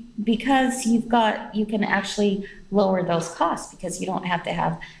 because you can actually lower those costs because you don't have to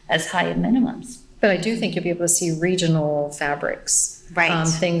have as high of minimums. But I do think you'll be able to see regional fabrics. Right.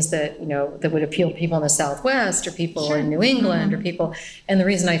 Things that, that would appeal to people in the Southwest or people Sure. in New England or people. And the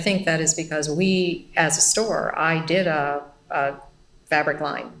reason I think that is because we, as a store, I did a fabric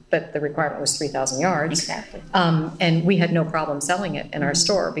line, but the requirement was 3,000 yards. Exactly. And we had no problem selling it in our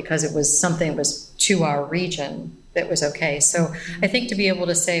store because it was something that was to our region that was okay. So I think to be able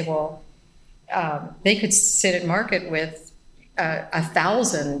to say, well, they could sit at market with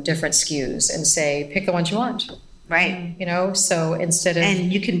 1,000 different SKUs and say, pick the ones you want. Right. So instead of.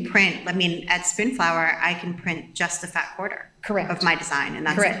 And you can print, at Spoonflower, I can print just a fat quarter. Correct. Of my design, and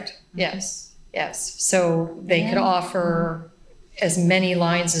that's Correct. it. Yes. So they could offer as many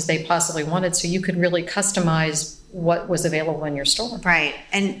lines as they possibly wanted, so you could really customize what was available in your store. Right.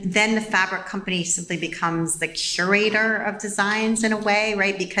 And then the fabric company simply becomes the curator of designs in a way,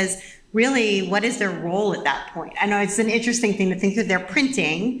 right? Because really, what is their role at that point? I know it's an interesting thing to think that they're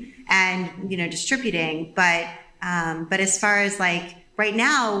printing and, distributing, but as far as right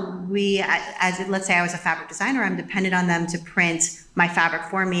now, let's say I was a fabric designer, I'm dependent on them to print my fabric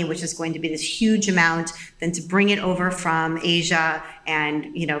for me, which is going to be this huge amount, then to bring it over from Asia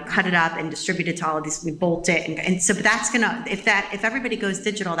and, cut it up and distribute it to all of these, we bolt it. And so that's if everybody goes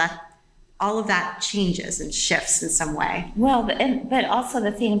digital, all of that changes and shifts in some way. Well, but also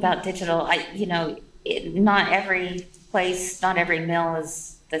the thing about digital, not every place, not every mill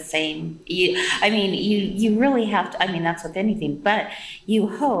is the same. You really have to, that's with anything, but you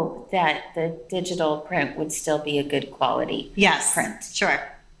hope that the digital print would still be a good quality print. Sure.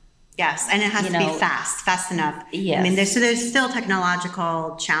 Yes, and it has to be fast enough. Yes. There's still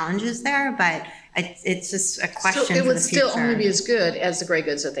technological challenges there, but it's just a question for the future. It would still only be as good as the gray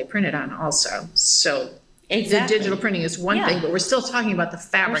goods that they printed on also. So exactly. The digital printing is one thing, but we're still talking about the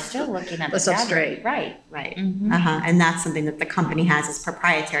fabric. We're still looking at the substrate. Right. Mm-hmm. And that's something that the company has as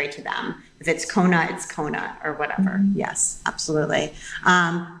proprietary to them. If it's Kona, it's Kona or whatever. Mm-hmm. Yes, absolutely.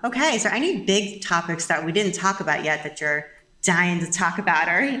 Okay, is there any big topics that we didn't talk about yet that you're dying to talk about,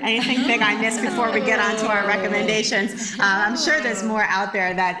 or anything big I missed before we get on to our recommendations? I'm sure there's more out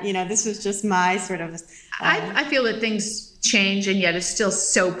there that, this was just my sort of... I feel that things change, and yet it's still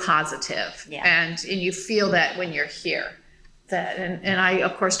so positive. Yeah. And you feel that when you're here. And I,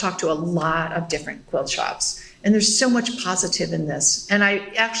 of course, talk to a lot of different quilt shops, and there's so much positive in this. And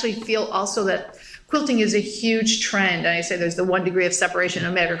I actually feel also that quilting is a huge trend. And I say there's the 1 degree of separation,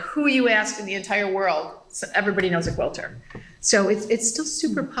 no matter who you ask in the entire world, so everybody knows a quilter. So it's still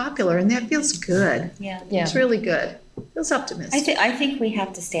super popular, and that feels good. Yeah. It's really good. Feels optimistic. I think we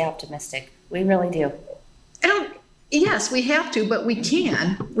have to stay optimistic. We really do. Yes, we have to, but we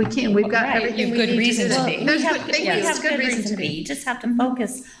can. We've got everything we good need reason to to be. be. There's We have good reason to be. You just have to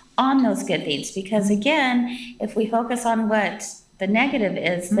focus on those good things, because again, if we focus on what the negative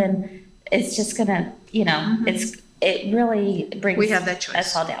is, then it's just gonna, it really brings We have that choice.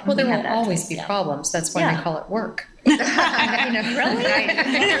 us all down. Well, there We will have that always choice, be yeah. problems. That's why Yeah. they call it work. Really?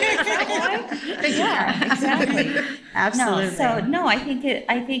 Yeah, exactly. Absolutely. No, I think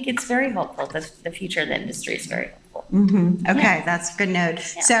it's very hopeful. The future of the industry is very hopeful. Mm-hmm. Okay, that's a good note.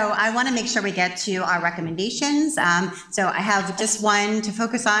 Yeah. So I want to make sure we get to our recommendations. So I have just one to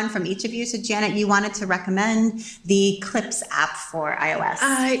focus on from each of you. So Janet, you wanted to recommend the Clips app for iOS.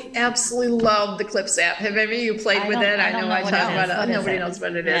 I absolutely love the Clips app. Have any of you played with it? I know I talk about it. Nobody knows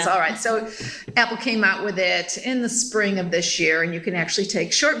what it is. All right. So Apple came out with it in the spring of this year, and you can actually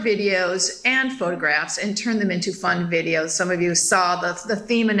take short videos and photographs and turn them into fun videos. Some of you saw the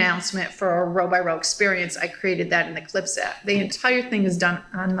theme announcement for a row by row experience. I created that in the the Clips app. The entire thing is done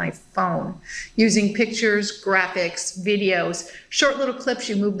on my phone using pictures, graphics, videos, short little clips.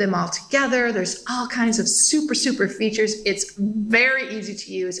 You move them all together. There's all kinds of super, super features. It's very easy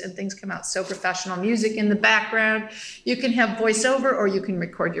to use and things come out so professional. Music in the background. You can have voiceover or you can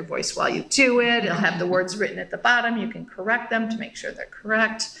record your voice while you do it. It'll have the words written at the bottom. You can correct them to make sure they're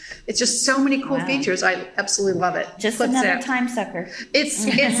correct. It's just so many cool features. I absolutely love it. Just Clips another app. time sucker. It's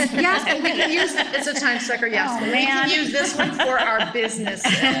yes, and we can use it's a time sucker. Yes, Oh, we man. can use this one for our businesses.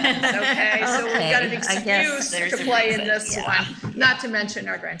 Okay, so we've got an I guess excuse there's to a play in reason, this yeah. one. Not to mention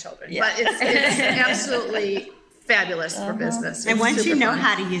our grandchildren, Yeah. but it's absolutely fabulous for business. And It's once you super know fun.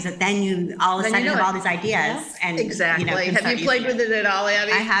 how to use it, then you all of a Then sudden you know have all it. these ideas. And, Exactly. can Have start you played using with it at all,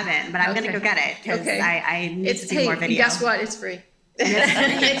 Abby? I haven't, but I'm going to Okay. go get it because Okay. I need to do more hey, video. guess what? It's free.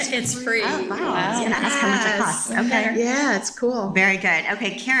 It's free. Oh, wow. I was going to ask how much it costs. Okay. Yeah, it's cool. Very good.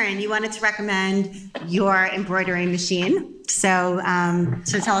 Okay, Karen, you wanted to recommend your embroidery machine. So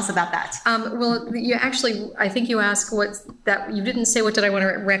tell us about that. Well, you actually, I think you asked you didn't say what did I want to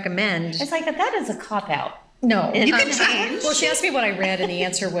recommend. It's like that is a cop-out. No. You can change. Well, she asked me what I read, and the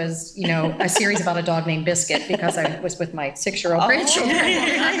answer was, a series about a dog named Biscuit because I was with my 6-year-old grandchildren.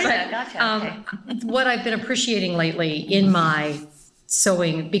 Gotcha. What I've been appreciating lately in my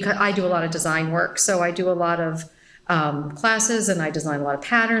sewing, because I do a lot of design work, so I do a lot of classes and I design a lot of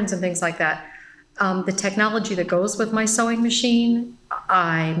patterns and things like that. The technology that goes with my sewing machine,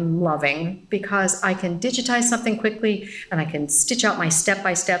 I'm loving because I can digitize something quickly and I can stitch out my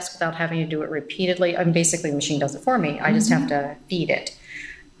step-by-steps without having to do it repeatedly. Basically, the machine does it for me. I just have to feed it.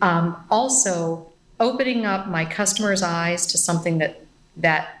 Also, opening up my customer's eyes to something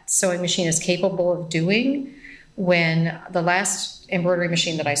that sewing machine is capable of doing. When the last embroidery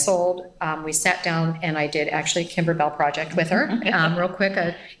machine that I sold, we sat down and I did actually a Kimberbell project with her, real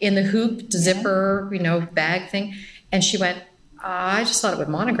quick, in the hoop zipper, bag thing. And she went, I just thought it would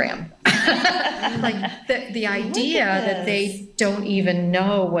monogram. Like the idea that they don't even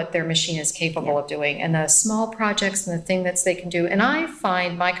know what their machine is capable of doing, and the small projects and the thing that they can do. And I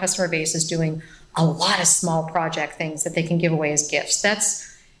find my customer base is doing a lot of small project things that they can give away as gifts. That's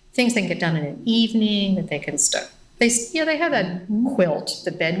things that can get done in an evening that they can start. They have that quilt,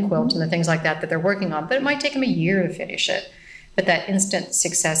 the bed quilt, and the things like that they're working on, but it might take them a year to finish it. But that instant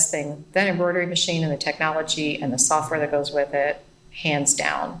success thing, that embroidery machine and the technology and the software that goes with it, hands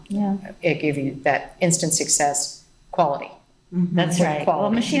down, it gives you that instant success quality. That's right. Quality.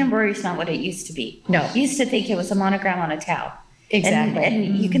 Well, machine embroidery is not what it used to be. No. You used to think it was a monogram on a towel. Exactly.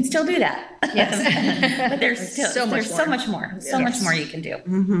 And you can still do that. Yes. But there's so much more you can do.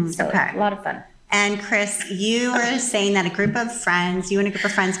 So Okay. a lot of fun. And Chris, you were saying that you and a group of friends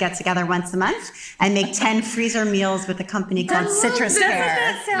get together once a month and make 10 freezer meals with a company called Citrus Doesn't Pear.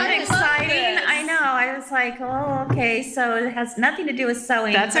 that sound I love exciting? this. I know. I was like, oh, okay. So it has nothing to do with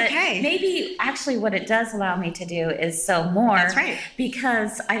sewing. That's but okay. Maybe actually what it does allow me to do is sew more. That's right.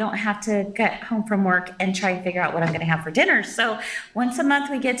 Because I don't have to get home from work and try and figure out what I'm going to have for dinner. So once a month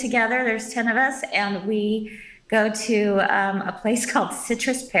we get together. There's 10 of us, and we go to a place called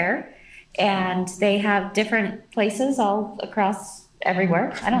Citrus Pear. And they have different places all across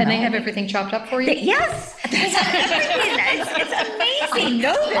everywhere. I don't know. And they have everything chopped up for you? Yes, there's everything. It's amazing. I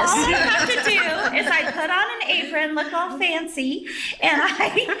know this. All I have to do is I put on an apron, look all fancy, and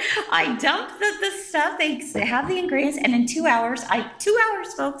I dump the stuff. They have the ingredients, and in 2 hours, 2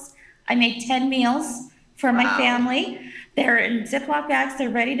 hours, folks, I make 10 meals for my family. They're in Ziploc bags. They're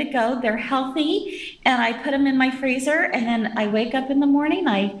ready to go. They're healthy, and I put them in my freezer. And then I wake up in the morning.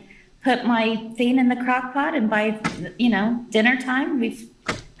 I put my thing in the crock pot, and by, dinner time, we've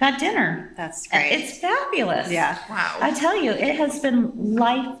got dinner. That's great. It's fabulous. Yeah. Wow. I tell you, it has been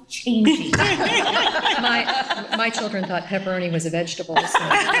life-changing. My children thought pepperoni was a vegetable. So.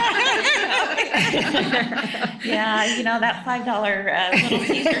 Yeah, that $5 Little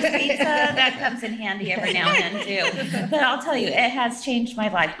Caesars pizza, that comes in handy every now and then, too. But I'll tell you, it has changed my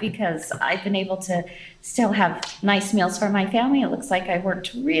life because I've been able to still have nice meals for my family. It looks like I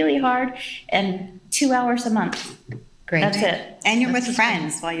worked really hard, and 2 hours a month. Great. That's it. And you're with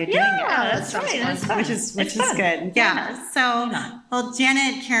friends while you're doing it. Yeah, that's right. That's fun. Which is It's fun. good. Yeah. So, well,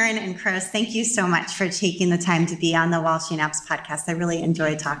 Janet, Karen, and Chris, thank you so much for taking the time to be on the While She Naps podcast. I really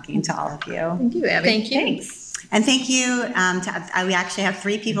enjoyed talking to all of you. Thank you, Abby. Thank you. Thanks. And thank you. We actually have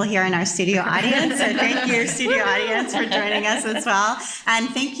 3 people here in our studio audience. So thank you, studio audience, for joining us as well. And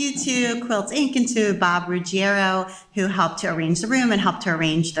thank you to Quilt Inc. and to Bob Ruggiero, who helped to arrange the room and helped to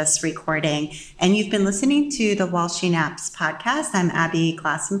arrange this recording. And you've been listening to the While She Naps podcast. I'm Abby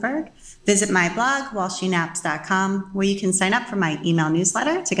Glassenberg. Visit my blog, whileshenaps.com, where you can sign up for my email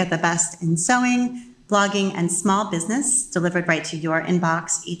newsletter to get the best in sewing, blogging, and small business delivered right to your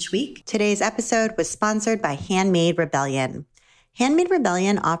inbox each week. Today's episode was sponsored by Handmade Rebellion. Handmade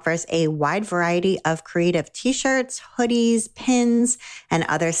Rebellion offers a wide variety of creative t-shirts, hoodies, pins, and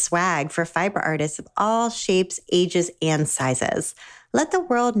other swag for fiber artists of all shapes, ages, and sizes. Let the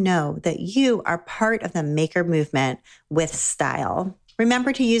world know that you are part of the maker movement with style.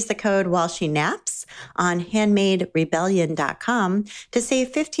 Remember to use the code While She Naps on handmaderebellion.com to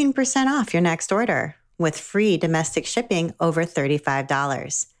save 15% off your next order with free domestic shipping over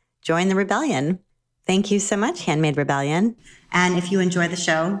 $35. Join the rebellion. Thank you so much, Handmade Rebellion. And if you enjoy the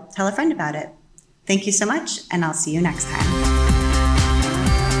show, tell a friend about it. Thank you so much, and I'll see you next time.